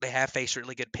 they have faced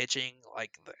really good pitching.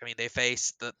 They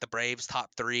faced the Braves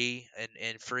top three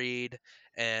and Fried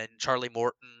and Charlie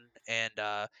Morton and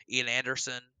Ian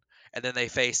Anderson. And then they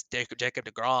faced Jacob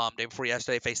DeGrom. Day before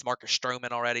yesterday, they faced Marcus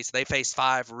Stroman already. So they faced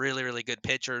 5 really, really good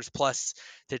pitchers. Plus,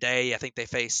 today, I think they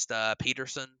faced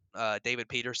David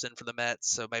Peterson for the Mets.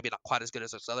 So maybe not quite as good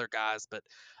as those other guys, but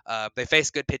they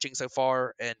faced good pitching so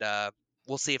far. And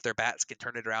we'll see if their bats can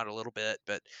turn it around a little bit.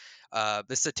 But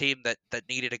this is a team that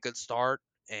needed a good start,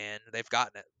 and they've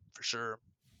gotten it for sure.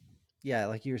 Yeah,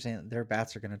 like you were saying, their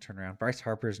bats are going to turn around. Bryce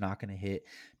Harper is not going to hit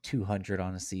 200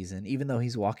 on a season, even though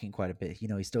he's walking quite a bit.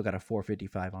 He's still got a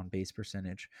 455 on base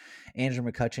percentage. Andrew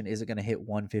McCutchen isn't going to hit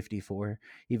 154,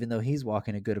 even though he's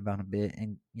walking a good amount of bit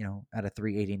and, at a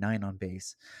 389 on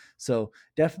base. So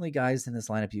definitely guys in this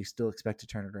lineup you still expect to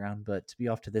turn it around, but to be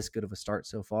off to this good of a start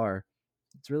so far,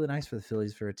 it's really nice for the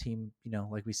Phillies, for a team,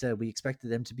 like we said, we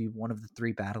expected them to be one of the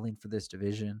three battling for this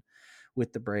division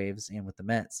with the Braves and with the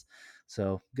Mets.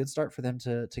 So good start for them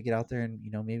to get out there and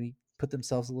maybe put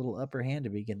themselves a little upper hand to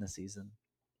begin the season.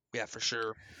 Yeah, for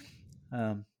sure.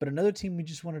 But another team we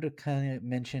just wanted to kind of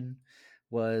mention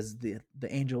was the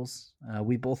Angels.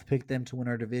 We both picked them to win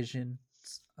our division,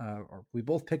 or we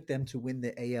both picked them to win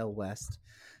the AL West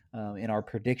in our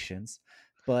predictions.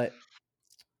 But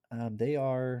they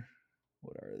are,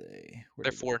 what are they?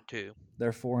 They're 4-2.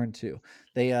 They're 4-2.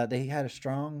 They had a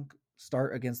strong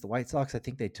start against the White Sox. I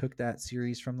think they took that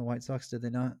series from the White Sox, did they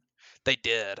not? They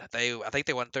did. I think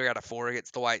they won 3 out of 4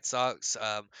 against the White Sox.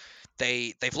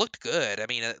 They've looked good. I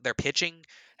mean, their pitching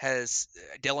has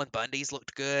Dylan Bundy's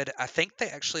looked good. I think they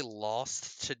actually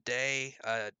lost today,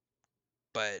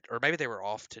 or maybe they were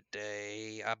off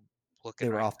today. I'm looking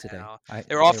They were right off today. now.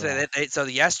 They were off They were today. off. So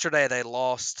yesterday they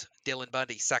lost Dylan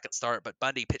Bundy's second start, but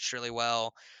Bundy pitched really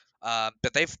well.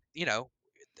 But they've,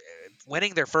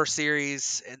 winning their first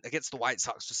series against the White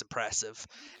Sox was impressive,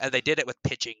 and they did it with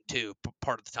pitching too.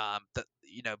 Part of the time, that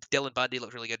Dylan Bundy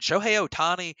looked really good. Shohei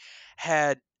Ohtani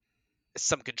had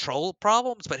some control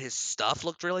problems, but his stuff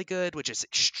looked really good, which is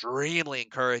extremely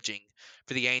encouraging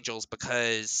for the Angels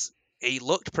because he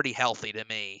looked pretty healthy to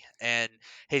me, and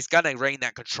he's going to rein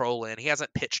that control in. He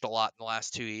hasn't pitched a lot in the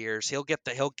last 2 years. He'll get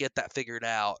that figured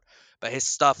out, but his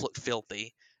stuff looked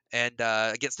filthy. And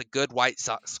against the good White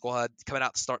Sox squad coming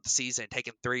out to start the season,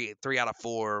 taking three out of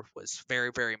 4 was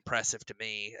very, very impressive to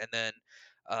me. And then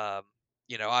um,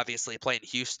 obviously playing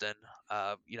Houston,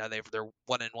 they're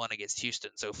 1-1 against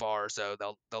Houston so far, so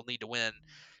they'll need to win.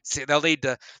 See, they'll need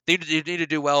to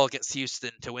do well against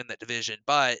Houston to win that division.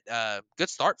 But good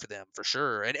start for them for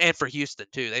sure, and for Houston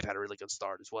too. They've had a really good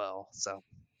start as well. So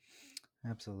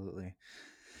Absolutely.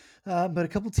 But a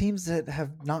couple teams that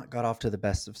have not got off to the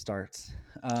best of starts.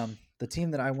 The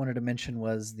team that I wanted to mention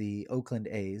was the Oakland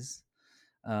A's.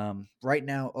 Right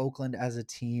now, Oakland as a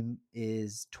team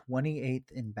is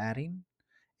 28th in batting,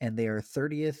 and they are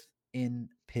 30th in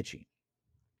pitching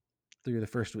through the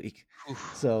first week.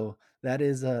 oof. So that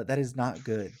is not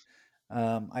good.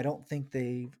 I don't think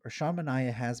Sean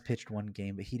Manaea has pitched one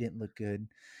game, but he didn't look good.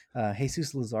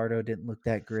 Jesus Luzardo didn't look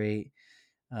that great.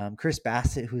 Chris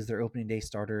Bassett, who's their opening day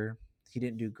starter, he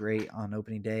didn't do great on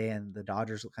opening day, and the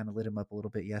Dodgers kind of lit him up a little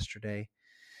bit yesterday.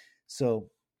 So,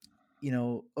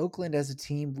 Oakland as a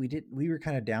team, we were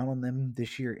kind of down on them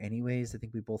this year anyways. I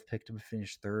think we both picked them to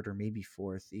finish third or maybe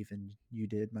fourth, even you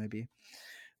did maybe.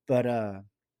 But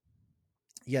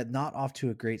yeah, not off to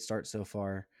a great start so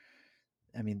far.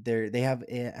 I mean, they have,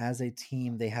 as a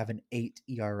team, they have an 8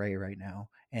 ERA right now,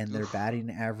 and their Oof. batting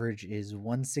average is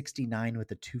 169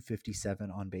 with a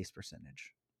 257 on base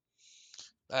percentage.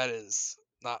 That is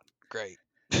not great.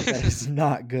 That is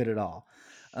not good at all.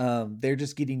 They're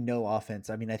just getting no offense.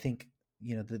 I mean, I think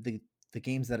the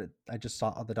games that I just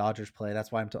saw the Dodgers play.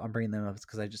 That's why I'm bringing them up,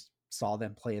 because I just saw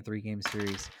them play a 3-game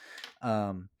series.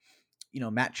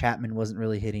 Matt Chapman wasn't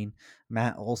really hitting.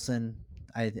 Matt Olson,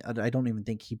 I don't even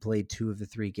think he played 2 of the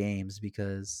 3 games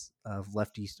because of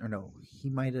lefties. Or no, he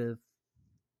might have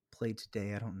played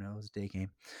today. I don't know. It was a day game.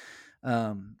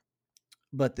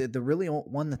 But the really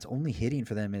one that's only hitting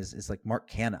for them is like Mark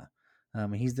Canha.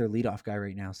 And he's their leadoff guy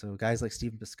right now. So guys like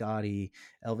Stephen Piscotty,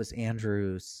 Elvis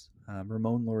Andrus,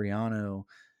 Ramon Laureano,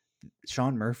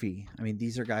 Sean Murphy. I mean,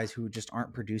 these are guys who just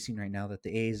aren't producing right now that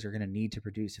the A's are going to need to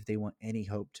produce if they want any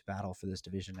hope to battle for this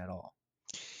division at all.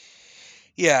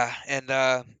 Yeah, and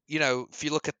if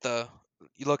you look at the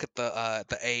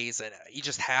A's, and you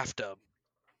just have to.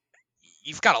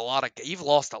 You've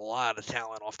lost a lot of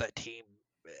talent off that team,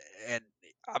 and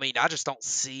I mean, I just don't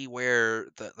see where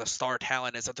the star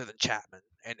talent is other than Chapman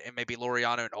and maybe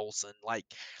Laureano and Olson. Like,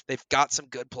 they've got some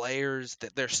good players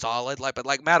that they're solid,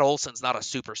 but Matt Olson's not a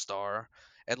superstar.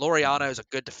 And Laureano is a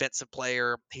good defensive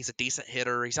player. He's a decent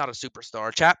hitter. He's not a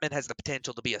superstar. Chapman has the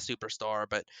potential to be a superstar,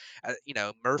 but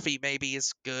Murphy maybe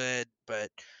is good, but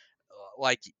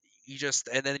like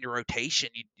and then your rotation,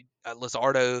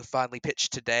 Luzardo finally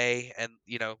pitched today, and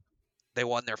they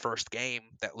won their first game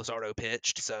that Luzardo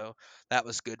pitched, so that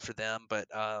was good for them. But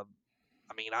I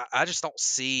mean, I just don't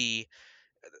see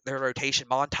their rotation.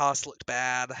 Montas looked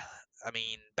bad. I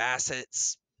mean,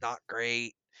 Bassett's not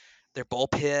great. Their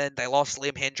bullpen, they lost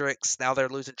Liam Hendricks. Now they're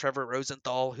losing Trevor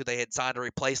Rosenthal, who they had signed to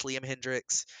replace Liam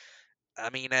Hendricks. I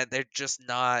mean, they're just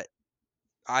not.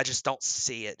 I just don't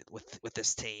see it with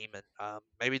this team, and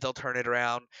maybe they'll turn it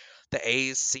around. The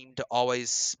A's seem to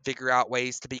always figure out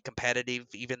ways to be competitive,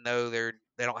 even though they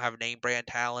don't have name brand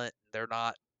talent. They're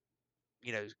not,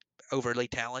 you know, overly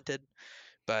talented,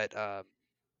 but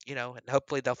and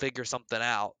hopefully they'll figure something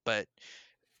out. But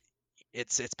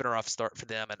it's been a rough start for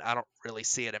them, and I don't really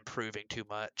see it improving too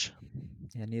much.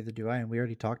 Yeah, neither do I. And we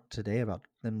already talked today about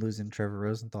them losing Trevor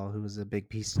Rosenthal, who was a big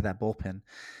piece to that bullpen.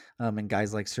 And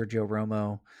guys like Sergio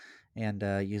Romo and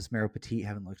Yusmero Petit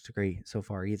haven't looked great so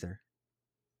far either.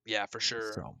 Yeah, for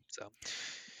sure. So,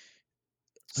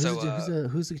 So, who's so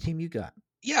who's the team you got?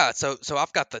 yeah, so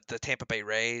I've got the Tampa Bay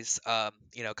Rays.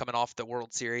 Coming off the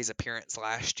World Series appearance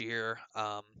last year.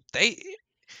 They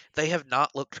they have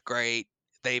not looked great.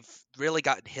 They've really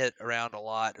gotten hit around a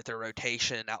lot with their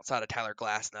rotation outside of Tyler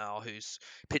Glasnow, who's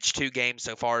pitched 2 games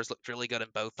so far, has looked really good in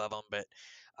both of them. But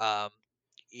um,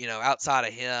 outside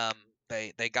of him,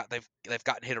 they've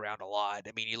gotten hit around a lot.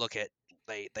 I mean, you look at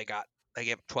they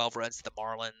gave up 12 runs to the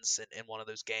Marlins in one of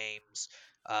those games.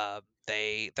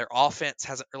 Their offense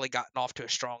hasn't really gotten off to a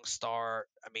strong start.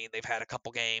 I mean, they've had a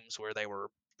couple games where they were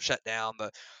shut down.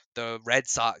 The Red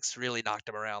Sox really knocked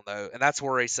them around though, and that's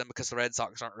worrisome because the Red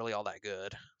Sox aren't really all that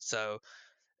good. So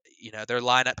their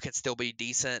lineup can still be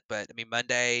decent, but I mean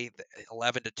Monday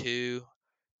 11-2.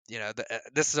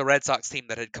 This is a Red Sox team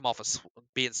that had come off of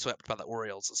being swept by the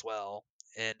Orioles as well,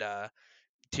 and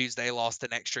Tuesday lost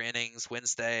in extra innings.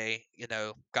 Wednesday,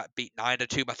 got beat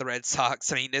 9-2 by the Red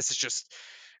Sox. I mean, this is just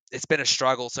it's been a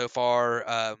struggle so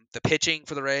far. The pitching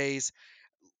for the Rays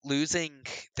losing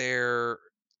their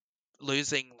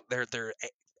their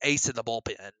ace in the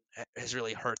bullpen has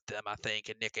really hurt them, I think,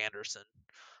 and Nick Anderson,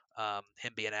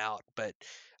 him being out. But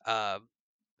I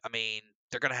mean,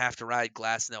 they're going to have to ride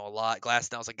Glasnow a lot.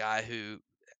 Glasnow's a guy who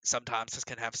sometimes just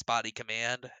can have spotty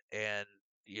command, and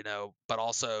but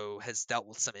also has dealt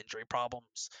with some injury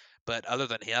problems. But other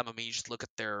than him, I mean, you just look at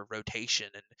their rotation,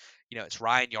 and it's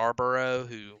Ryan Yarborough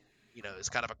who is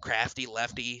kind of a crafty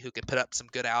lefty who can put up some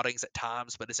good outings at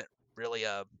times, but isn't really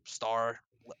a star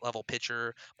level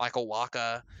pitcher. Michael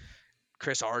Waka,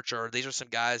 Chris Archer, these are some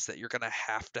guys that you're going to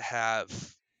have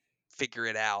figure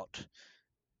it out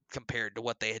compared to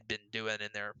what they had been doing in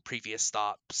their previous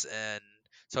stops. And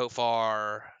so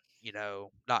far,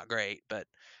 not great, but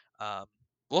um,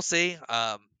 we'll see.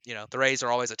 The Rays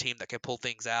are always a team that can pull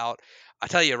things out. I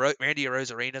tell you, Randy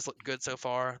Arozarena's looked good so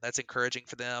far. That's encouraging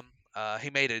for them.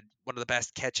 He made one of the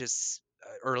best catches,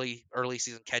 early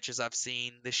season catches I've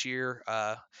seen this year.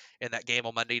 In that game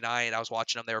on Monday night, I was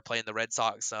watching them. They were playing the Red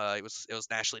Sox. It was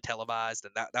nationally televised,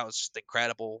 and that was just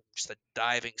incredible. Just a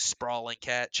diving, sprawling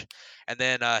catch. And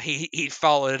then he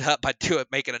followed it up by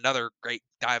making another great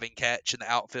diving catch in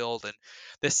the outfield. And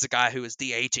this is a guy who was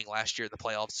DHing last year in the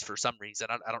playoffs for some reason.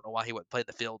 I don't know why he wouldn't play in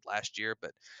the field last year,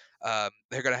 but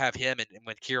they're going to have him. And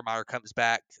when Kiermaier comes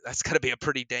back, that's going to be a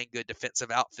pretty dang good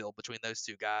defensive outfield between those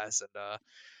two guys. And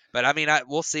but I mean,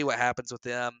 we'll see what happens with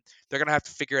them. They're going to have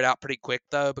to figure it out pretty quick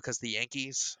though, because the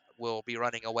Yankees will be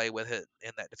running away with it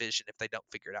in that division if they don't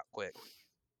figure it out quick.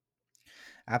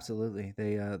 Absolutely.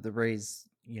 They the Rays,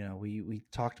 we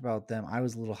talked about them. I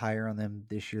was a little higher on them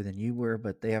this year than you were,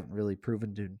 but they haven't really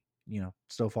proven to,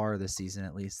 so far this season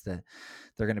at least, that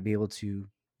they're going to be able to,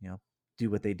 do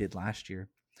what they did last year.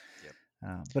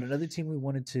 Yep. But another team we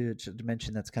wanted to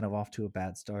mention that's kind of off to a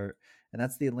bad start, and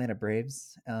that's the Atlanta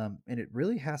Braves. And it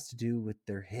really has to do with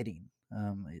their hitting.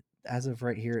 As of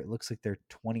right here, it looks like they're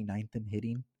 29th in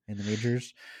hitting in the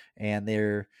majors, and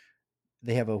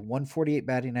they have a 148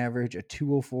 batting average, a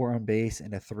 204 on base,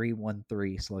 and a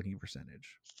 313 slugging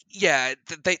percentage. Yeah,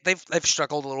 they've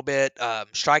struggled a little bit.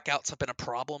 Strikeouts have been a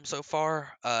problem so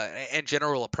far, and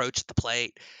general approach at the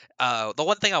plate. The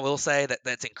one thing I will say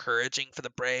that's encouraging for the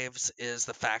Braves is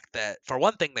the fact that, for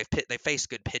one thing, they faced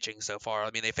good pitching so far.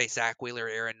 I mean, they faced Zach Wheeler,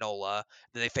 Aaron Nola,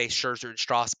 then they faced Scherzer and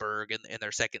Strasburg in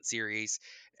their second series,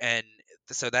 and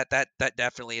so that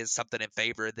definitely is something in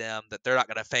favor of them, that they're not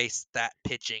going to face that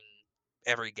pitching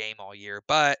every game all year.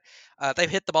 But they've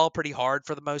hit the ball pretty hard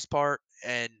for the most part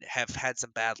and have had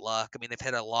some bad luck. I mean, they've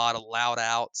had a lot of loud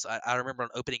outs. I remember on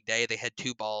opening day they had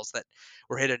 2 balls that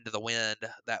were hit into the wind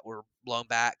that were blown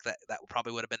back that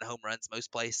probably would have been home runs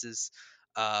most places.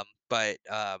 But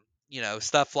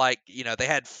stuff like,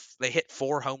 they hit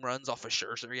 4 home runs off of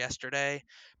Scherzer yesterday,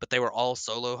 but they were all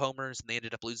solo homers and they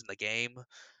ended up losing the game.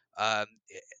 Um,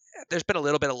 there's been a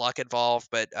little bit of luck involved,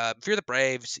 but if you're the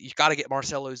Braves, you've got to get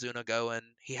Marcell Ozuna going.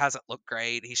 He hasn't looked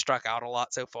great. He struck out a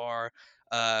lot so far.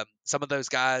 Some of those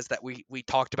guys that we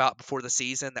talked about before the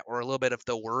season that were a little bit of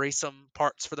the worrisome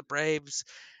parts for the Braves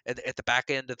at the back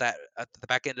end of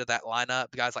that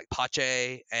lineup, guys like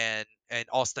Pache and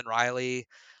Austin Riley.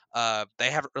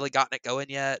 They haven't really gotten it going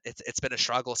yet. It's been a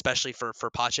struggle, especially for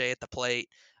Pache at the plate.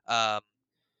 Um,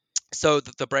 so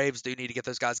the Braves do need to get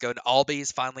those guys going.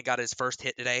 Albies finally got his first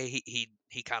hit today.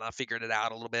 He kind of figured it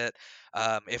out a little bit.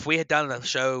 If we had done the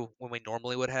show when we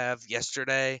normally would have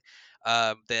yesterday,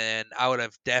 then I would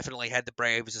have definitely had the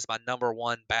Braves as my number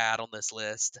one bat on this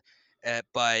list.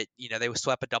 But they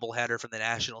swept a doubleheader from the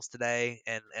Nationals today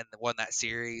and won that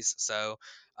series. So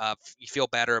you feel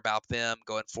better about them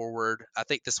going forward. I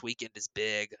think this weekend is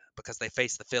big because they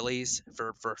face the Phillies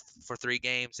for 3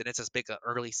 games, and it's as big an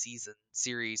early season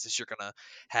series as you're gonna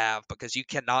have because you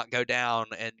cannot go down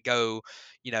and go,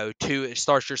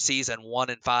 start your season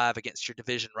 1-5 against your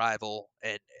division rival,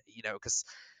 and because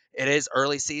it is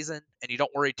early season and you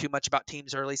don't worry too much about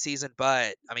teams early season,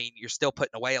 but I mean you're still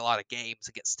putting away a lot of games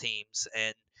against teams,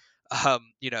 and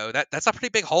that's a pretty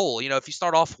big hole. If you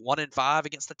start off 1-5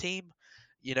 against the team,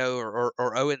 or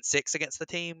 0-6 against the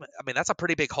team, I mean that's a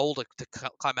pretty big hole to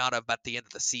climb out of at the end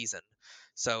of the season.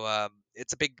 So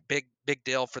it's a big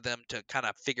deal for them to kind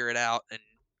of figure it out and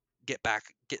get back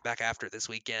after this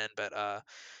weekend. But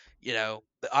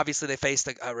obviously they faced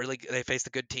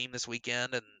a good team this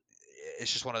weekend, and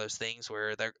it's just one of those things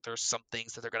where there's some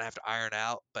things that they're going to have to iron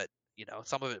out, but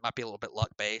some of it might be a little bit luck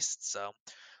based. So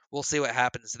we'll see what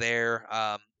happens there.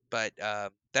 But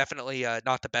definitely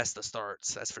not the best of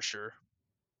starts, that's for sure.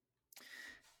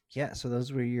 Yeah, so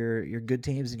those were your good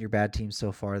teams and your bad teams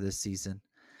so far this season.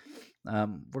 We're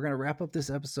going to wrap up this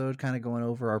episode kind of going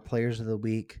over our players of the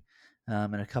week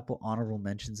and a couple honorable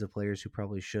mentions of players who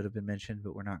probably should have been mentioned,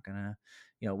 but we're not going to,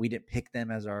 we didn't pick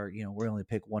them as our, we only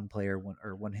pick one player,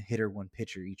 one hitter, one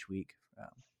pitcher each week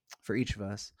for each of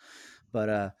us.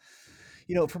 But,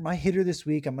 for my hitter this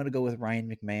week, I'm going to go with Ryan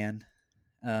McMahon.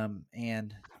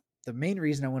 And the main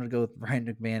reason I want to go with Ryan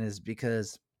McMahon is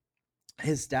because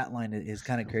his stat line is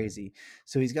kind of crazy.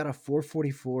 So he's got a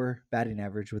 444 batting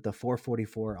average with a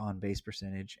 444 on base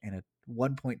percentage and a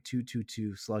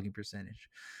 1.222 slugging percentage.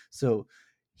 So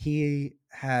he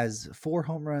has 4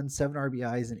 home runs, 7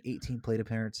 RBIs, and 18 plate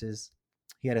appearances.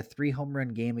 He had a 3 home run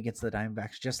game against the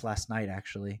Diamondbacks just last night,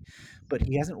 actually, but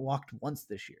he hasn't walked once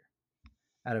this year.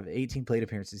 Out of 18 plate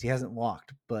appearances, he hasn't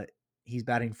walked, but he's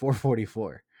batting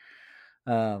 444.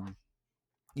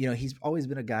 He's always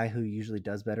been a guy who usually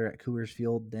does better at Coors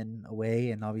Field than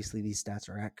away, and obviously these stats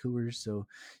are at Coors, so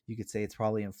you could say it's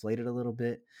probably inflated a little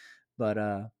bit. But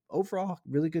overall,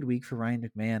 really good week for Ryan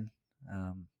McMahon.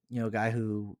 A guy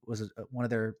who was one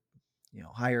of their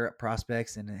higher up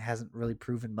prospects and hasn't really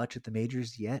proven much at the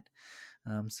majors yet.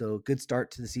 So good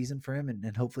start to the season for him,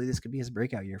 and hopefully this could be his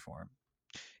breakout year for him.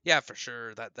 Yeah, for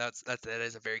sure. That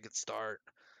is a very good start.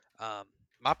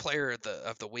 My player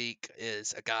of the week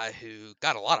is a guy who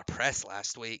got a lot of press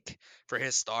last week for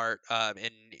his start,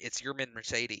 and it's Yermin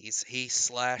Mercedes. He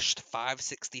slashed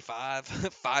 565,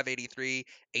 583,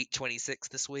 826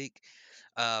 this week,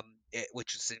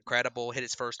 which is incredible. Hit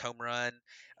his first home run,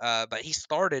 but he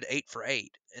started 8 for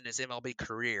 8 in his MLB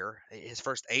career. His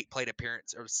first 8 plate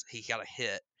appearances, he got a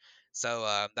hit.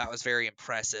 So that was very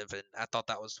impressive, and I thought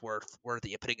that was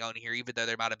worthy of putting on here, even though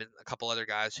there might have been a couple other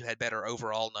guys who had better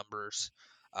overall numbers.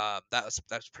 That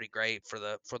was pretty great for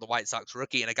the White Sox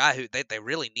rookie, and a guy who they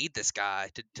really need this guy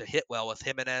to hit well with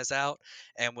Jimenez out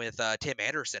and with Tim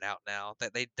Anderson out now.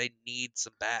 That they need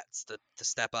some bats to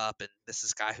step up, and this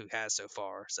is a guy who has so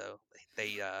far. So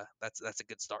that's a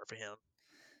good start for him.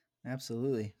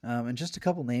 Absolutely. And just a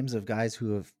couple names of guys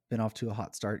who have been off to a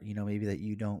hot start, maybe that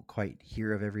you don't quite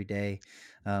hear of every day.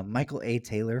 Michael A.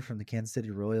 Taylor from the Kansas City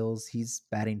Royals. He's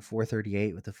batting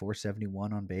 438 with a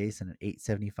 471 on base and an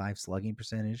 875 slugging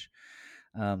percentage.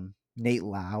 Nate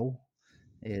Lau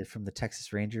from the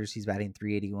Texas Rangers. He's batting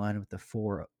 381 with a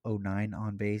 409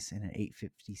 on base and an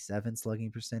 857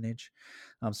 slugging percentage.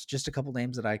 So just a couple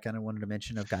names that I kind of wanted to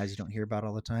mention of guys you don't hear about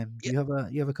all the time. Do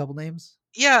you have a couple names?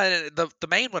 Yeah, the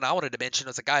main one I wanted to mention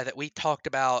was a guy that we talked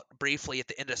about briefly at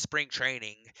the end of spring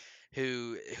training,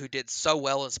 who did so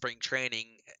well in spring training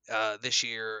this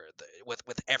year with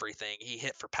everything. He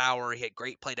hit for power. He had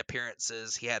great plate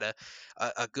appearances. He had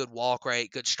a good walk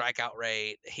rate, good strikeout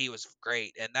rate. He was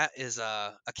great, and that is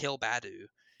Akil Baddoo,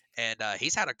 and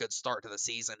he's had a good start to the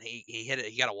season. He hit it.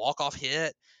 He got a walk off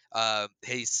hit.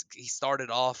 He started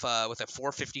off with a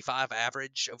 455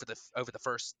 average over the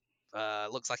first.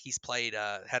 Looks like he's played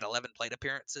had 11 plate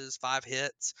appearances, 5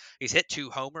 hits. He's hit 2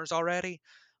 homers already.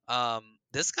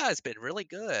 This guy's been really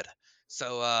good.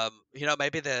 So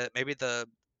maybe the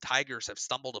Tigers have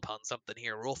stumbled upon something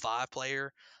here. Rule 5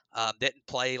 player, didn't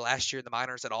play last year in the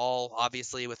minors at all,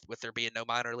 obviously with there being no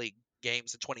minor league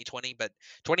games in 2020, but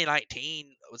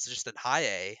 2019 was just in high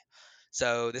A.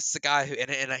 So this is a guy who,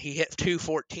 and he hit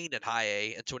 214 in high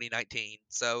A in 2019.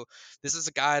 So this is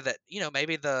a guy that,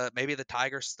 maybe the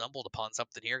Tigers stumbled upon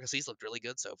something here because he's looked really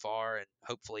good so far, and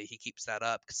hopefully he keeps that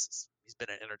up because he's been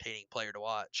an entertaining player to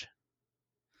watch.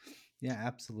 Yeah,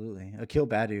 absolutely. Akil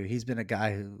Badu, he's been a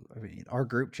guy who, I mean, our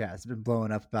group chat has been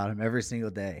blowing up about him every single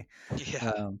day.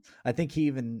 Yeah, I think he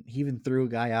even threw a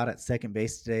guy out at second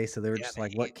base today, so they were yeah, just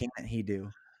like, "What can't he do?"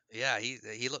 yeah,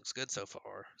 he looks good so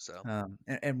far. So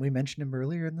And we mentioned him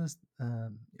earlier in this,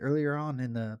 earlier on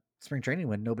in the spring training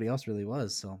when nobody else really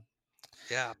was. So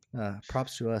yeah,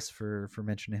 props to us for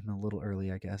mentioning him a little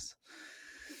early, I guess.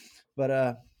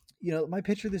 But my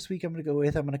pitcher this week, I'm going to go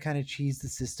with. I'm going to kind of cheese the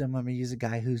system. I'm going to use a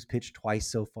guy who's pitched twice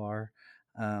so far,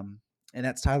 and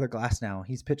that's Tyler Glasnow.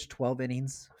 He's pitched 12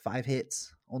 innings, 5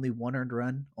 hits, only 1 earned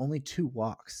run, only 2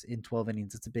 walks in 12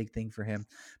 innings. It's a big thing for him,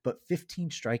 but 15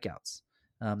 strikeouts.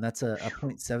 That's a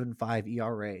 0.75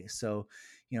 ERA. So,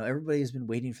 everybody has been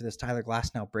waiting for this Tyler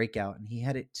Glasnow breakout, and he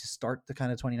had it to start the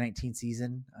kind of 2019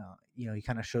 season. He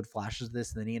kind of showed flashes of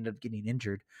this, and then he ended up getting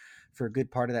injured for a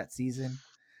good part of that season.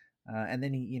 And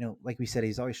then he, like we said,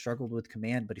 he's always struggled with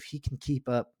command. But if he can keep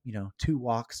up, 2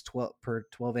 walks,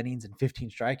 12 innings, and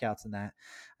 15 strikeouts in that,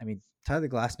 I mean, Tyler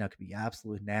Glasnow could be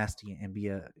absolutely nasty and be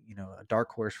a dark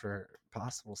horse for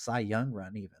possible Cy Young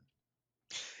run even.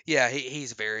 yeah,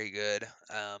 he's very good.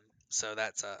 So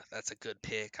that's a good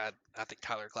pick. I think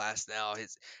Tyler Glass now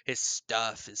his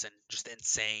stuff is just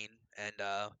insane, and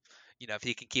if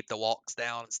he can keep the walks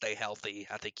down and stay healthy,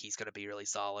 I think he's going to be really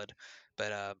solid.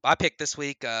 But my pick this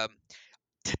week, to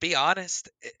be honest,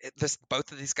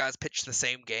 both of these guys pitched the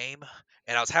same game,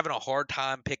 and I was having a hard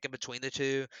time picking between the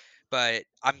two. But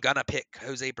I'm gonna pick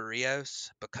Jose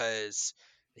Barrios because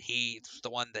he's the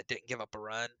one that didn't give up a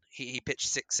run. He pitched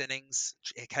 6 innings,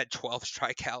 he had 12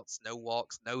 strikeouts, no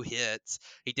walks, no hits.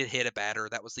 He did hit a batter.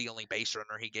 That was the only base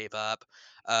runner he gave up.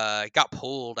 He got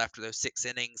pulled after those 6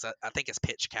 innings. I think his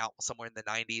pitch count was somewhere in the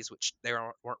 90s, which they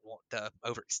weren't wanting to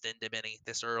overextend him any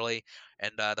this early,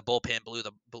 and the bullpen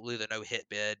blew the no hit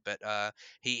bid. But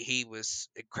he was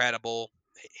incredible.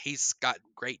 He's got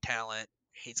great talent.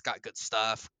 He's got good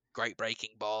stuff. Great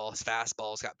breaking ball. His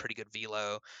fastball's got pretty good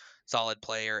velo. Solid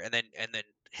player. And then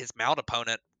his mount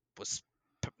opponent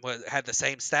had the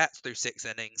same stats through 6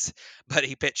 innings, but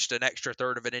he pitched an extra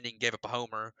third of an inning, gave up a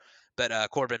homer. But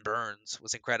Corbin Burns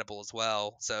was incredible as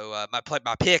well. So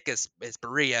my pick is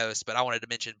Barrios, but I wanted to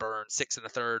mention Burns, 6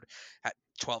 1/3, had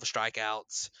 12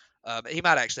 strikeouts. He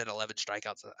might actually had 11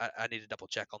 strikeouts. I need to double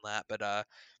check on that, but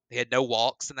he had no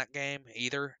walks in that game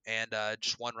either, and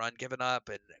just 1 run given up.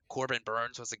 And Corbin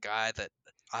Burns was a guy that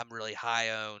I'm really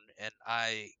high on, and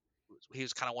he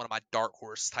was kind of one of my dark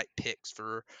horse type picks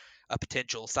for a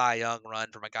potential Cy Young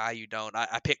run from a guy you don't.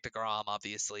 I picked DeGrom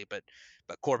obviously, but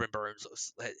Corbin Burns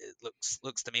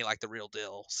looks to me like the real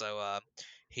deal. So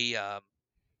he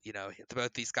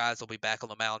both these guys will be back on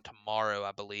the mound tomorrow,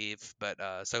 I believe.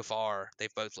 But so far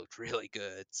they've both looked really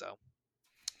good. So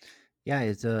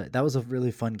Yeah, that was a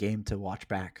really fun game to watch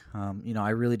back. I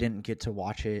really didn't get to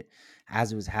watch it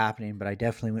as it was happening, but I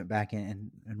definitely went back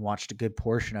and watched a good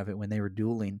portion of it when they were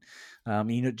dueling.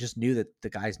 Just knew that the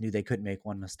guys knew they couldn't make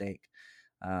one mistake.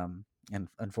 And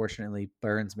unfortunately,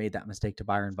 Burns made that mistake to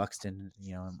Byron Buxton,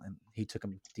 and he took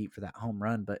him deep for that home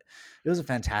run. But it was a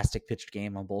fantastic pitched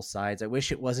game on both sides. I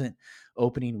wish it wasn't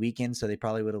opening weekend, so they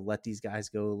probably would have let these guys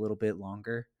go a little bit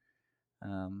longer.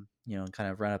 And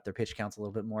kind of run up their pitch counts a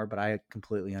little bit more. But I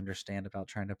completely understand about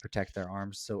trying to protect their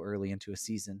arms so early into a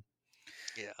season.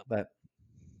 yeah. But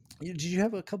did you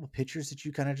have a couple pitchers that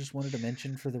you kind of just wanted to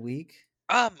mention for the week?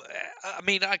 I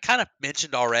mean, I kind of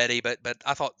mentioned already, but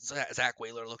I thought Zach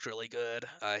Wheeler looked really good.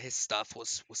 His stuff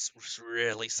was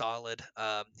really solid.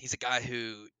 He's a guy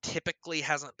who typically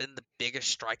hasn't been the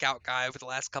biggest strikeout guy over the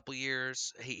last couple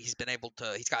years. He's been able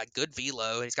to. He's got good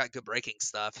velo and he's got good breaking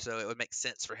stuff, so it would make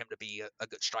sense for him to be a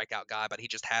good strikeout guy, but he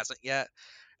just hasn't yet.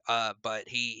 But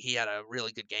he had a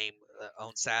really good game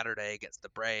on Saturday against the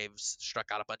Braves. Struck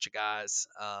out a bunch of guys.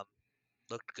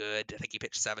 Looked good. I think he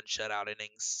pitched 7 shutout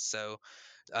innings, so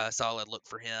solid look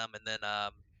for him. And then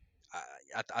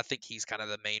I think he's kind of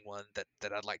the main one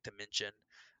that I'd like to mention.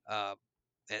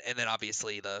 And then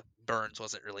obviously the Burns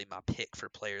wasn't really my pick for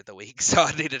player of the week, so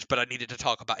I needed to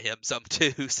talk about him some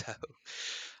too. So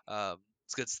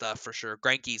it's good stuff for sure.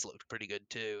 Greinke's looked pretty good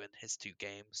too in his 2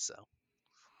 games. So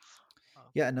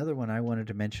Yeah, another one I wanted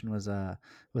to mention was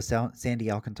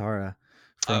Sandy Alcantara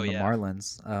Oh from the yeah,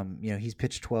 Marlins. He's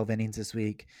pitched 12 innings this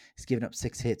week. He's given up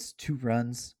 6 hits, 2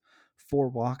 runs, 4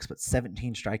 walks, but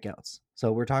 17 strikeouts.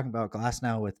 So we're talking about Glass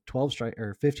now with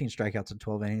 15 strikeouts in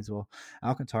 12 innings. Well,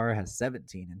 Alcantara has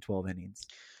 17 in 12 innings.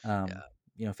 Um,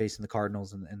 yeah, Facing the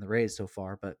Cardinals and the Rays so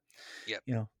far, but yep.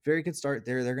 very good start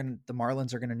there. The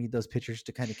Marlins are gonna need those pitchers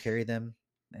to kind of carry them,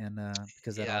 and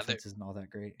because that Yeah, offense isn't all that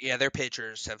great. yeah, their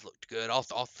pitchers have looked good. Well,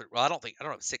 I don't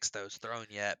know if Sixto's thrown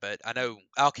yet, but I know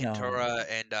No, Alcantara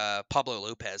and Pablo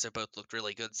Lopez have both looked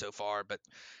really good so far. But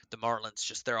the Marlins,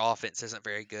 just their offense isn't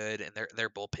very good, and their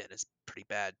bullpen is pretty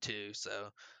bad too. So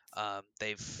yeah.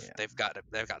 they've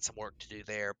got some work to do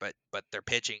there. But their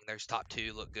pitching, their top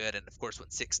two look good, and of course when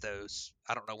Sixto's,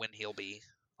 I don't know when he'll be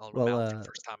on the Well, mound for the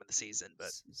first time in the season,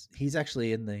 but he's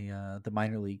actually in the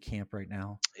minor league camp right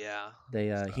now. yeah, They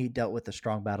so He dealt with a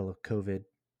strong battle of COVID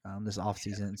this yeah,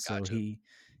 offseason, so gotcha.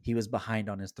 he was behind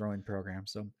on his throwing program.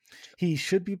 So he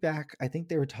should be back. I think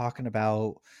they were talking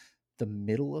about the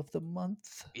middle of the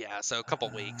month. Yeah, so a couple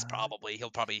weeks Uh, probably. He'll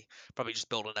probably just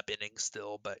building up innings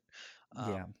still, but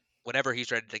um, yeah, whenever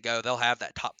he's ready to go, they'll have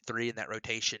that top three in that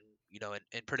rotation,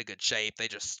 in pretty good shape. They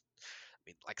just, I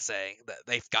mean, like I say,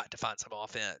 they've got to find some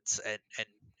offense and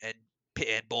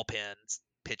and bullpens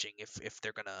pitching if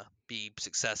they're gonna be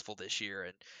successful this year.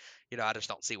 And I just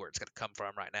don't see where it's gonna come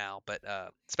from right now. But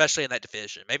especially in that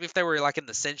division, maybe if they were like in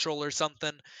the Central or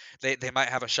something, they might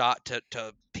have a shot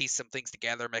to piece some things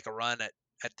together, make a run at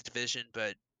the division.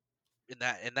 But in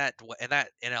that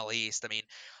NL East, I mean,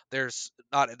 there's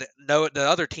not no the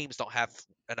other teams don't have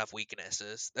enough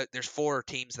weaknesses. There's four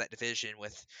teams in that division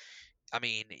with. I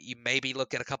mean, you maybe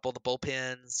look at a couple of the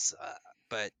bullpens,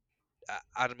 but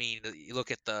I mean, you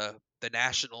look at the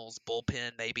Nationals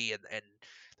bullpen maybe, and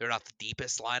they're not the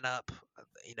deepest lineup.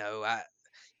 You know, I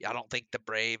don't think the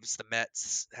Braves, the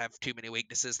Mets have too many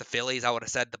weaknesses. The Phillies, I would have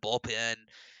said the bullpen,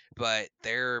 but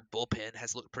their bullpen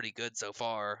has looked pretty good so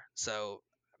far. So,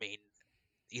 I mean,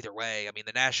 either way, I mean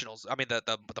the Nationals, I mean the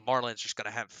Marlins just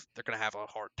they're gonna have a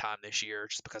hard time this year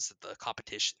just because of the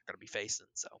competition they're gonna be facing.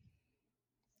 So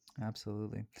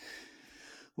absolutely.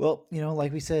 Well,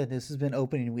 like we said, this has been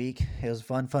opening week. It was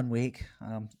a fun week.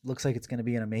 Looks like it's going to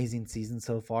be an amazing season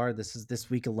so far. This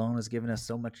week alone has given us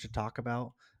so much to talk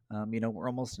about. We're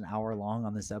almost an hour long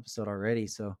on this episode already.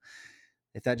 So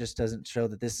if that just doesn't show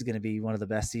that this is going to be one of the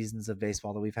best seasons of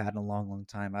baseball that we've had in a long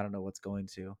time, I don't know what's going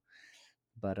to.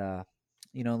 But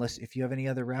unless if you have any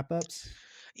other wrap ups.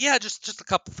 yeah, just a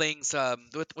couple things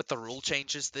with the rule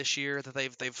changes this year that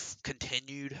they've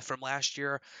continued from last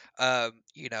year.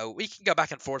 We can go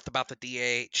back and forth about the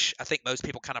DH. I think most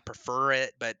people kind of prefer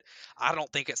it, but I don't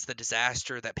think it's the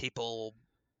disaster that people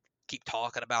keep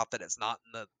talking about that it's not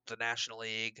in the National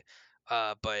League.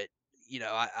 But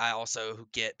I also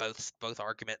get both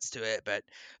arguments to it. But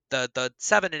the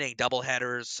 7 inning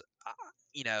doubleheaders,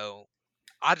 you know,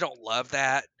 I don't love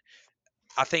that.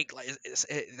 I think like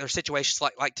there's situations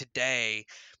like today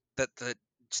that the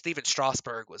Steven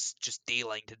Strasburg was just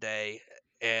dealing today,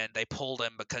 and they pulled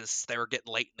him because they were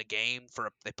getting late in the game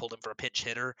they pulled him for a pinch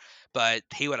hitter, but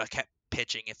he would have kept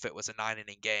pitching if it was a 9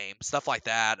 inning game. Stuff like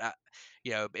that.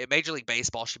 Major League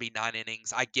Baseball should be 9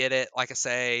 innings. I get it. Like I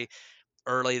say,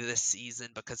 early this season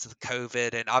because of the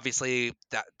COVID, and obviously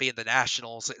that being the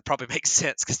Nationals, it probably makes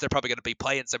sense because they're probably going to be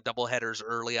playing some doubleheaders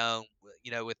early on.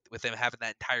 With them having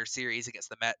that entire series against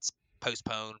the Mets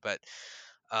postponed, but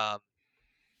um,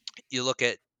 you look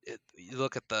at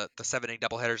the 7 inning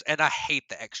doubleheaders, and I hate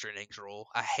the extra innings rule.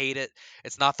 I hate it.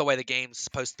 It's not the way the game's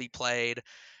supposed to be played.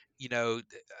 I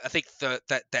think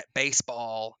that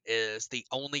baseball is the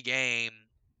only game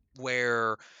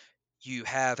where you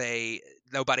have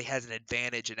nobody has an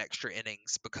advantage in extra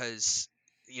innings because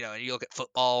and you look at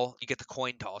football, you get the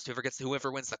coin toss.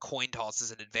 Whoever wins the coin toss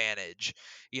is an advantage.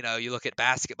 You look at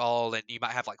basketball and you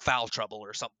might have like foul trouble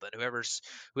or something. Whoever's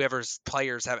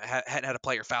players hadn't had a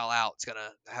player foul out is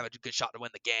gonna have a good shot to win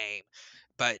the game.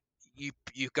 But you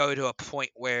go to a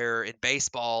point where in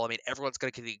baseball, I mean, everyone's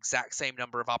going to get the exact same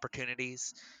number of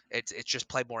opportunities. It's just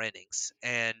play more innings,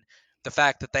 and the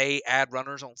fact that they add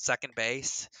runners on second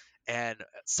base, and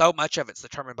so much of it's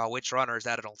determined by which runner is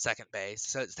added on second base.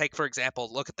 So take for example,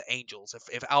 look at the Angels.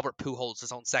 If Albert Pujols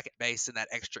is on second base in that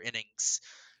extra innings,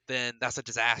 then that's a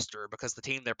disaster because the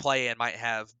team they're playing might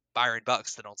have Byron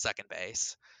Buxton on second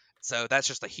base. So that's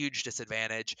just a huge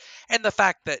disadvantage. And the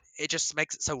fact that it just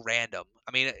makes it so random.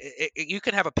 I mean, you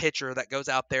can have a pitcher that goes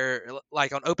out there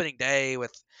like on opening day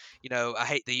with, I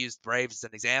hate to use Braves as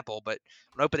an example, but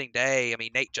on opening day, I mean,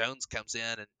 Nate Jones comes in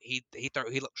and he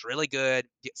looks really good,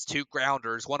 gets 2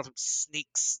 grounders, one of them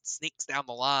sneaks down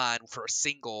the line for a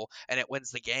single, and it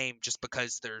wins the game just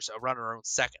because there's a runner on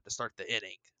second to start the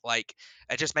inning. Like,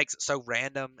 it just makes it so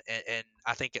random, and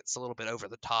I think it's a little bit over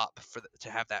the top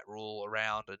to have that rule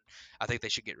around, and I think they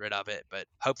should get rid of it. But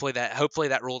hopefully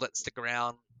that rule doesn't stick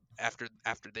around after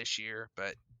this year.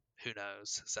 But who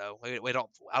knows? So I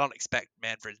don't expect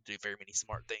Manfred to do very many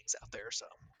smart things out there. So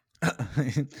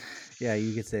Yeah,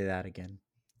 you could say that again.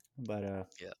 But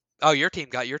yeah. Oh, your team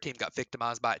got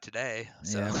victimized by it today.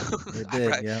 So yeah, it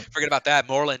did. Yeah. forget about that.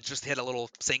 Moreland just hit a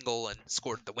little single and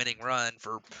scored the winning run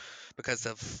because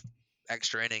of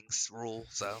extra innings rule.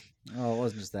 So Oh, it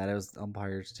wasn't just that; it was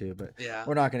umpires too. But yeah,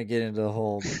 we're not going to get into the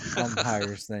whole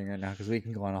umpires thing right now because we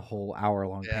can go on a whole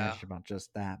hour-long Yeah. tangent about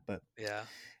just that. But yeah.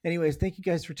 anyways, thank you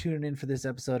guys for tuning in for this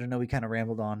episode. I know we kind of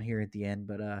rambled on here at the end,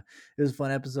 but it was a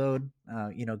fun episode.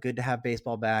 Good to have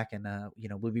baseball back, and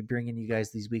we'll be bringing you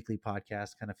guys these weekly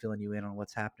podcasts, kind of filling you in on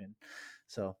what's happening.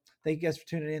 So thank you guys for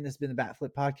tuning in. This has been the Bat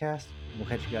Flip Podcast. We'll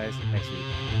catch you guys next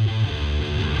week.